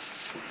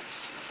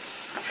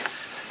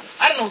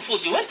 I don't know who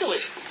fooled you into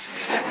it.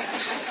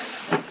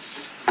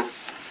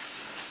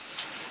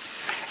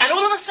 And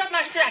all of a sudden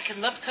I say, I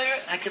can love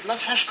Torah, I could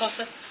love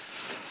Hashkafa,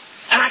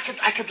 and I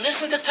could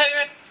listen to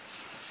Torah,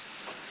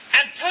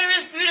 and Torah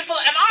is beautiful,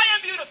 and I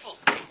am beautiful.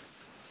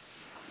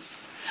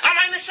 And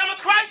my neshama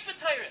cries for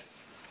Torah.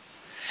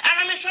 And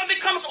my neshama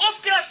becomes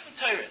off-guard from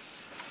Torah.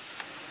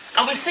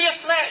 And we see a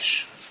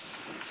flash.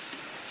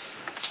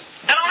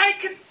 And I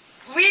can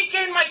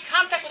regain my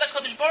contact with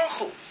HaKadosh Baruch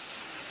Hu.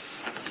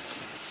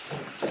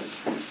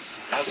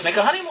 Now let's make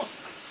a honeymoon.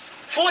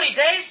 40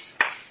 days,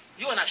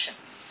 you and Hashem.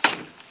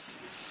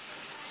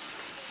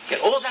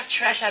 Get all that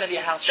trash out of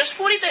your house. Just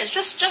 40 days.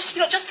 Just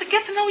to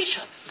get to know each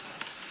other.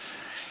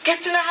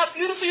 Get to know how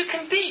beautiful you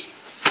can be.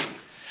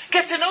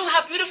 Get to know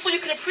how beautiful you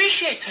can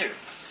appreciate her.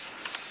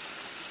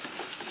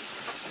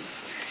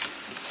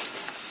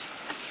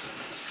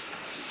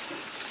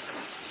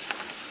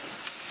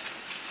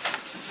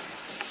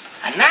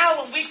 And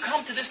now when we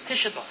come to this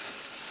Tisha B'Av,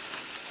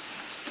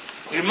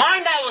 we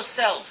remind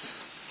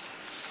ourselves,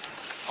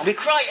 and we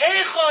cry,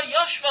 Eicha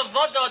Yoshva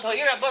Vodod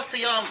Ha'ir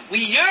Abasayam. We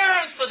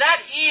yearn for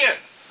that ear,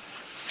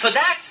 for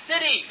that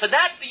city, for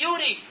that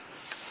beauty,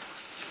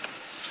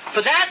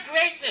 for that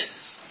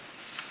greatness.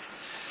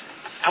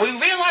 And we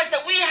realize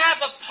that we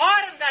have a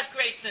part in that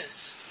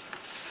greatness.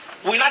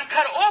 We're not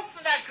cut off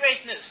from that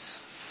greatness.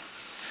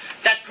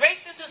 That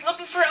greatness is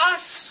looking for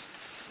us.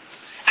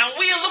 And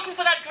we are looking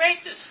for that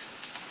greatness.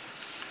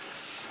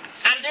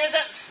 And there's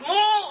a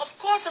small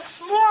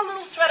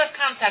little thread of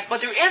contact,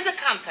 but there is a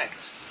contact.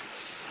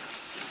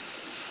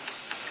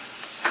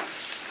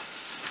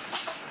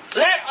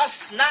 Let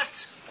us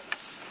not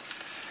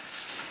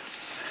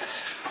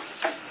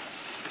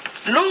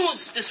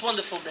lose this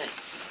wonderful day.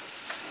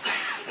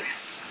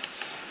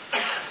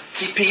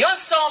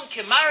 Tzipiyosam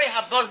kemari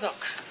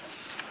habozok.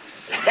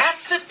 That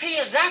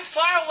tzipiyah, that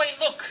faraway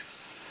look,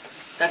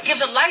 that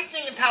gives a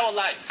lightning into our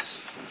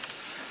lives.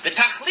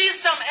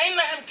 V'tachlisam ein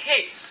lehem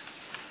kates.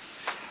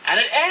 And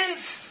it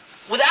ends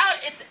without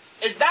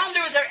its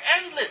boundaries are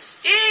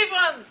endless,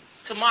 even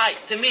to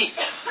me,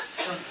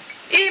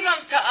 even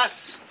to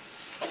us.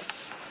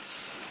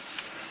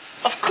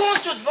 Of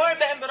course, of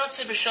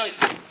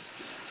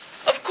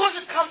course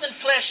it comes in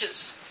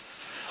flashes.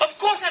 Of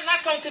course I'm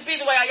not going to be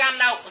the way I am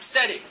now,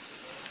 steady.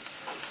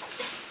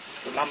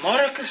 But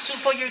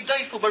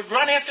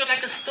run after it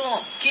like a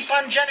storm. Keep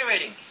on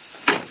generating.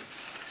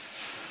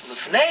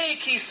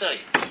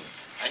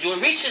 And you will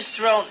reach his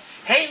throne.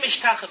 Hey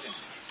mishtachavim.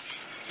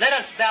 Let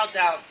us bow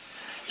down.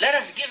 Let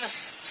us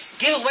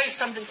give away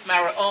something from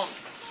our own.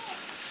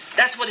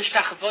 That's what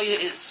Ishtachavoya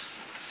is.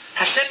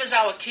 Hashem is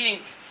our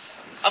king.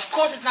 Of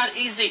course it's not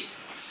easy.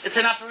 It's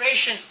an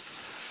operation.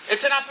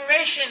 It's an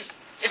operation.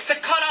 It's to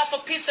cut off a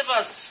piece of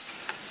us.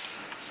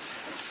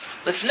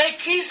 But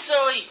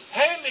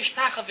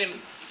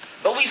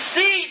we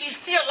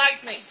see a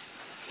lightning.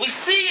 We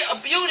see a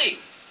beauty.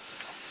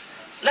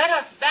 Let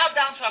us bow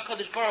down to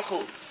HaKadosh Baruch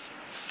Hu.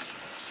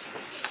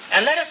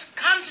 And let us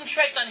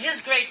concentrate on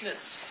His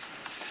greatness.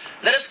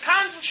 Let us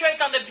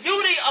concentrate on the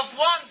beauty of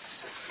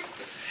once.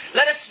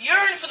 Let us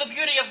yearn for the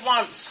beauty of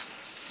once.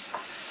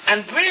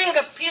 And bring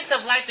a piece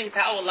of light into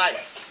our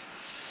life.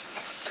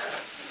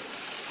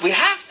 We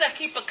have to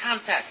keep a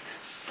contact.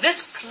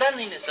 This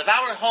cleanliness of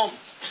our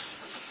homes,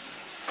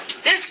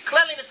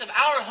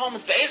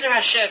 Be'ezer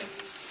Hashem,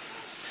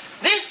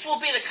 this will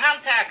be the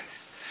contact.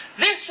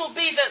 This will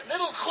be the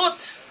little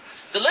chut,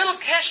 the little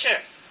kesher,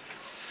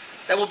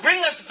 that will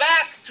bring us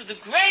back to the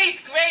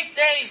great, great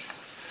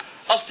days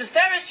of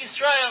Tiferes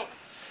Yisrael.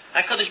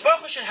 And Kadosh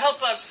Baruch Hu should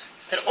help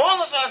us, that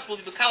all of us will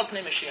be B'kal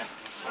Pnei Mashiach.